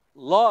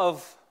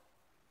love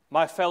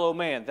my fellow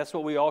man. That's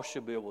what we all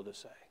should be able to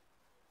say.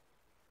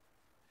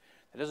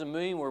 It doesn't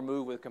mean we're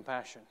moved with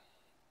compassion.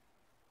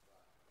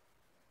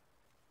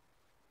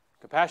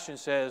 Compassion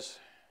says,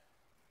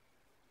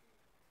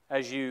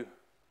 as you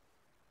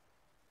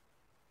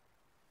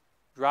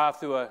drive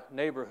through a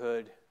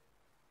neighborhood,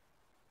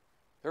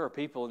 there are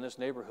people in this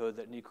neighborhood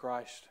that need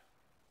Christ.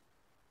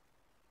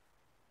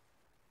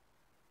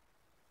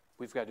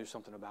 We've got to do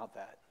something about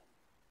that.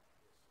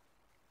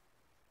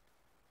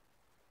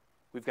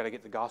 We've got to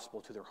get the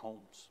gospel to their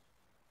homes.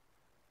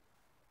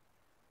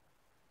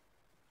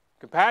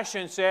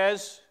 Compassion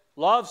says,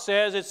 love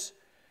says,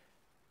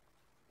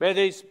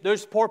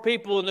 there's poor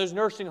people in those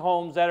nursing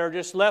homes that are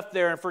just left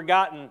there and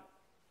forgotten.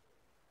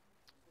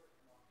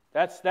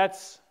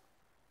 That's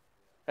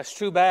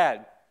too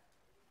bad.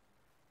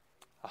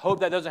 I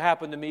hope that doesn't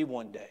happen to me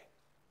one day.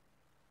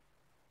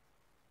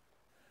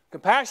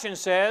 Compassion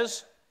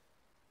says,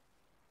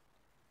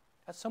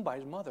 that's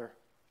somebody's mother.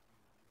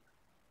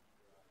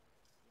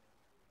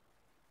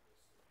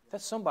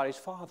 That's somebody's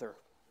father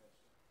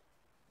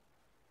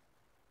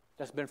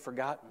that's been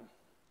forgotten.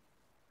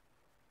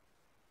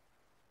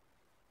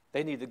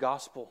 They need the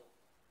gospel.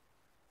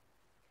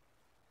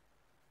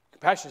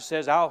 Compassion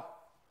says, I'm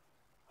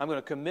going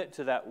to commit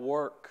to that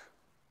work.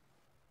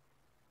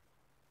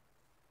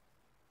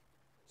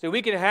 See,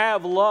 we can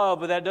have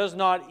love, but that does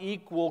not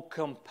equal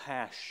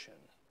compassion.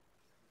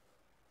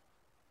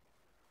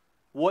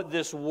 What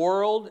this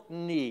world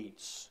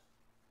needs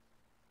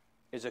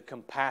is a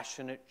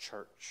compassionate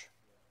church.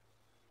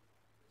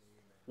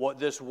 What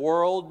this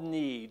world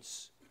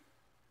needs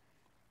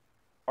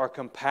are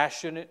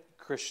compassionate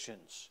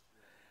Christians.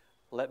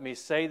 Let me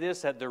say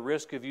this at the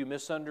risk of you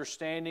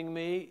misunderstanding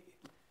me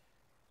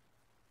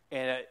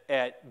and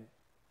at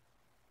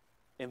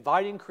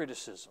inviting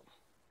criticism.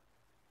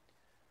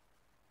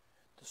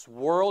 This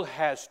world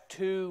has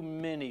too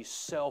many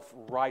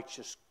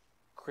self-righteous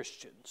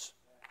Christians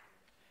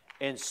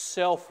and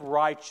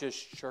self-righteous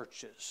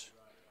churches.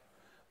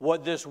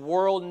 What this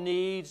world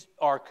needs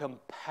are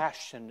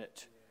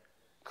compassionate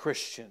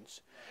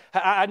Christians.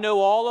 I know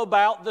all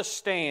about the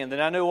stand,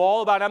 and I know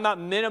all about, I'm not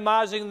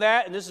minimizing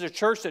that, and this is a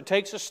church that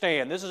takes a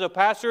stand. This is a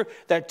pastor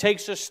that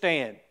takes a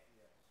stand.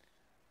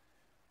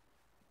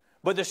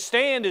 But the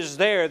stand is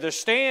there. The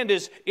stand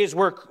is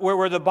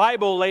where the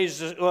Bible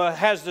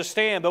has the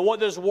stand. But what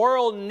this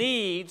world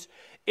needs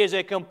is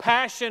a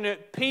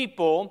compassionate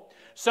people,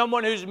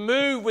 someone who's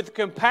moved with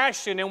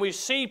compassion. And we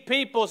see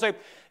people say,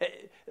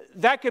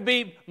 that could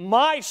be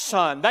my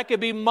son, that could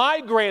be my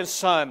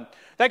grandson,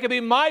 that could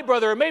be my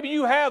brother. Or maybe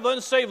you have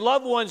unsaved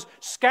loved ones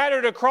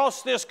scattered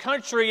across this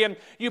country and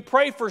you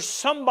pray for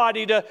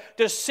somebody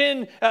to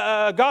send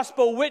a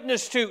gospel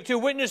witness to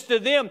witness to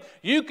them.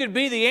 You could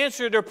be the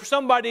answer to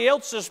somebody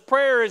else's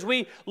prayer as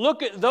we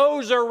look at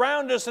those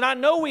around us. And I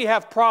know we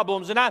have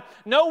problems, and I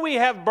know we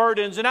have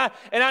burdens, and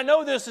I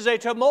know this is a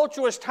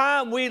tumultuous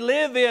time we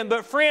live in.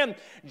 But friend,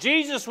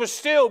 Jesus was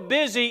still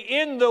busy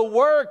in the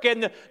work,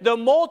 and the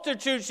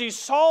multitudes, He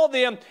saw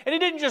them, and He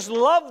didn't just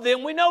love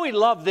them. We know He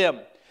loved them.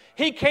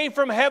 He came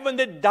from heaven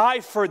to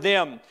die for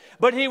them.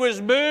 But He was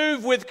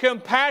moved with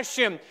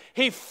compassion.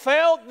 He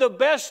felt the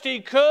best He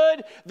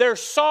could, their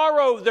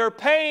sorrow, their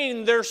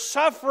pain, their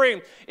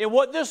suffering, and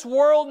what this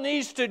world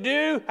needs to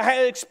do,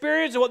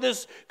 experience, what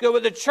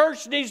the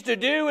church needs to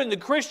do and the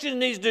Christian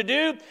needs to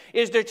do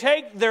is to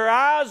take their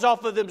eyes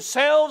off of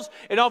themselves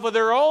and off of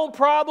their own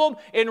problem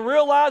and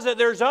realize that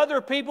there's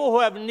other people who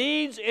have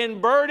needs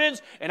and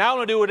burdens, and I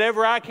want to do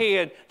whatever I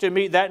can to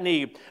meet that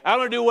need. I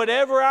want to do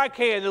whatever I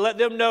can to let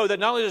them know that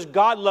not only does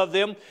God love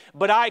them,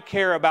 but I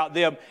care about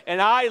them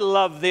and I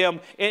love them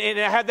and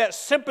I have that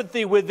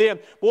sympathy with them.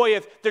 Boy,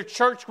 if the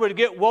church would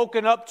get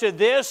woken up to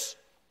this,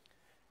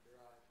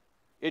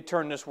 it'd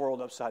turn this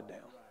world upside down.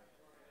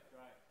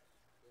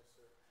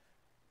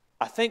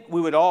 I think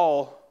we would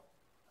all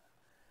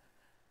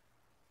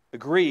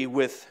agree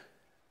with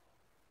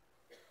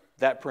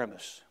that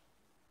premise.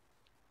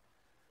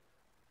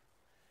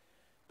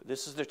 But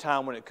this is the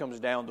time when it comes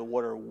down to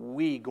what are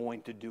we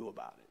going to do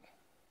about it.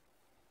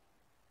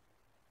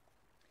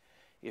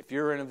 If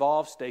you're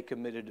involved, stay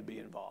committed to be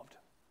involved.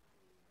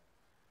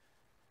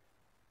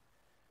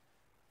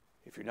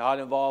 If you're not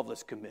involved,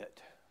 let's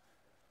commit.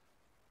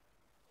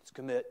 Let's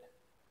commit.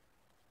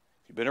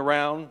 If you've been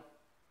around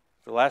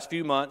for the last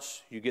few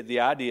months, you get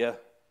the idea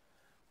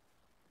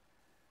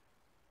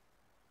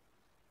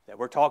that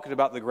we're talking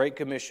about the Great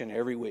Commission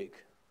every week.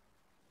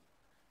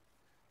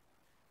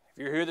 If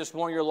you're here this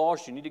morning, you're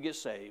lost, you need to get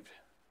saved.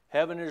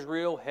 Heaven is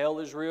real, hell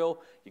is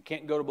real. You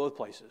can't go to both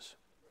places.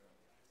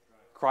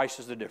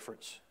 Christ is the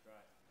difference.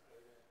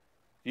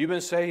 You've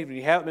been saved and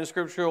you haven't been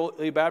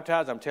scripturally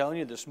baptized. I'm telling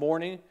you this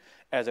morning,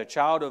 as a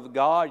child of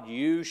God,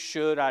 you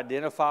should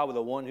identify with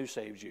the one who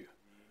saves you.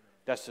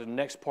 That's the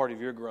next part of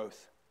your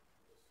growth.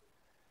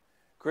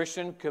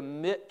 Christian,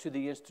 commit to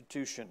the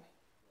institution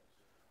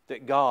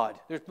that God.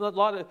 There's a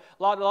lot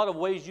of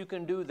ways you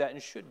can do that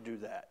and should do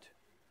that.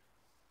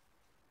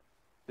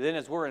 But then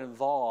as we're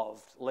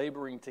involved,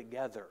 laboring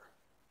together,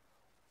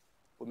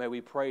 well, may we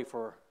pray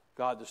for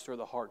God to stir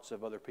the hearts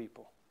of other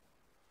people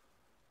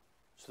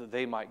so that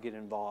they might get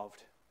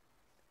involved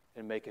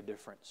and make a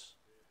difference.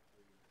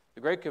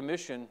 The Great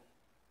Commission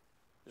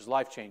is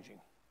life-changing.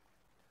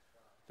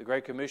 The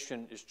Great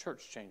Commission is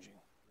church-changing.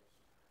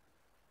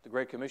 The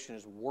Great Commission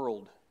is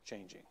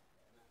world-changing.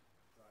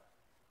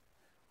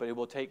 But it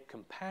will take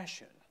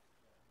compassion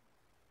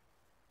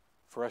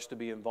for us to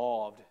be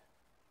involved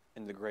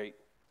in the Great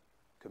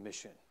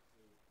Commission.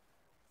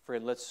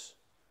 Friend, let's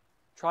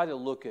try to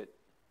look at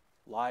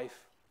life,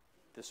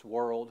 this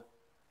world,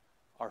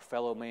 our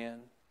fellow man.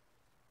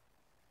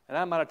 And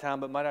I'm out of time,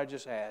 but might I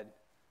just add,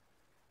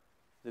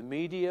 the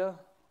media,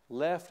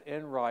 left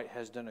and right,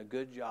 has done a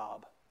good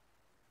job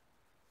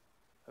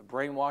of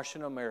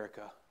brainwashing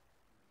America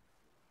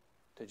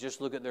to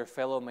just look at their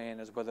fellow man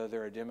as whether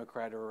they're a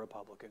Democrat or a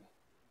Republican.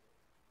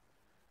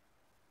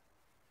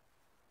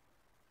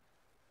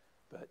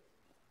 But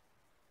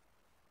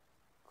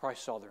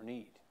Christ saw their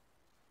need.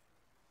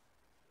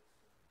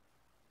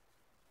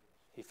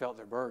 He felt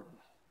their burden.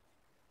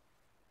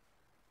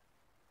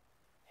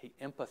 He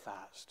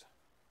empathized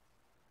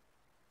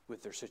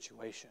with their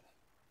situation.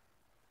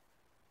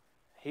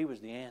 He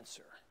was the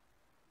answer.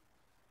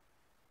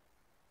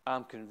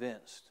 I'm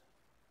convinced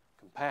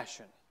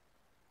compassion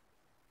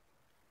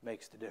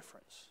makes the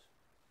difference.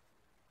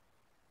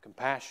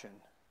 Compassion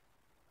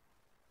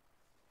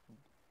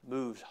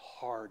moves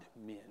hard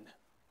men.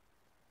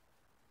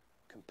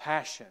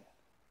 Compassion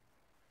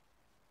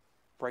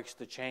breaks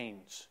the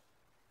chains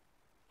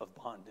of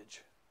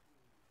bondage.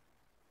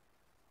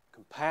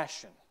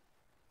 Compassion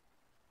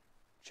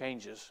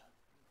changes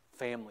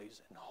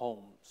families and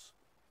homes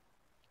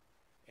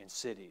and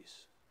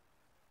cities.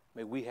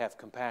 May we have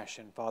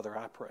compassion, Father,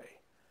 I pray.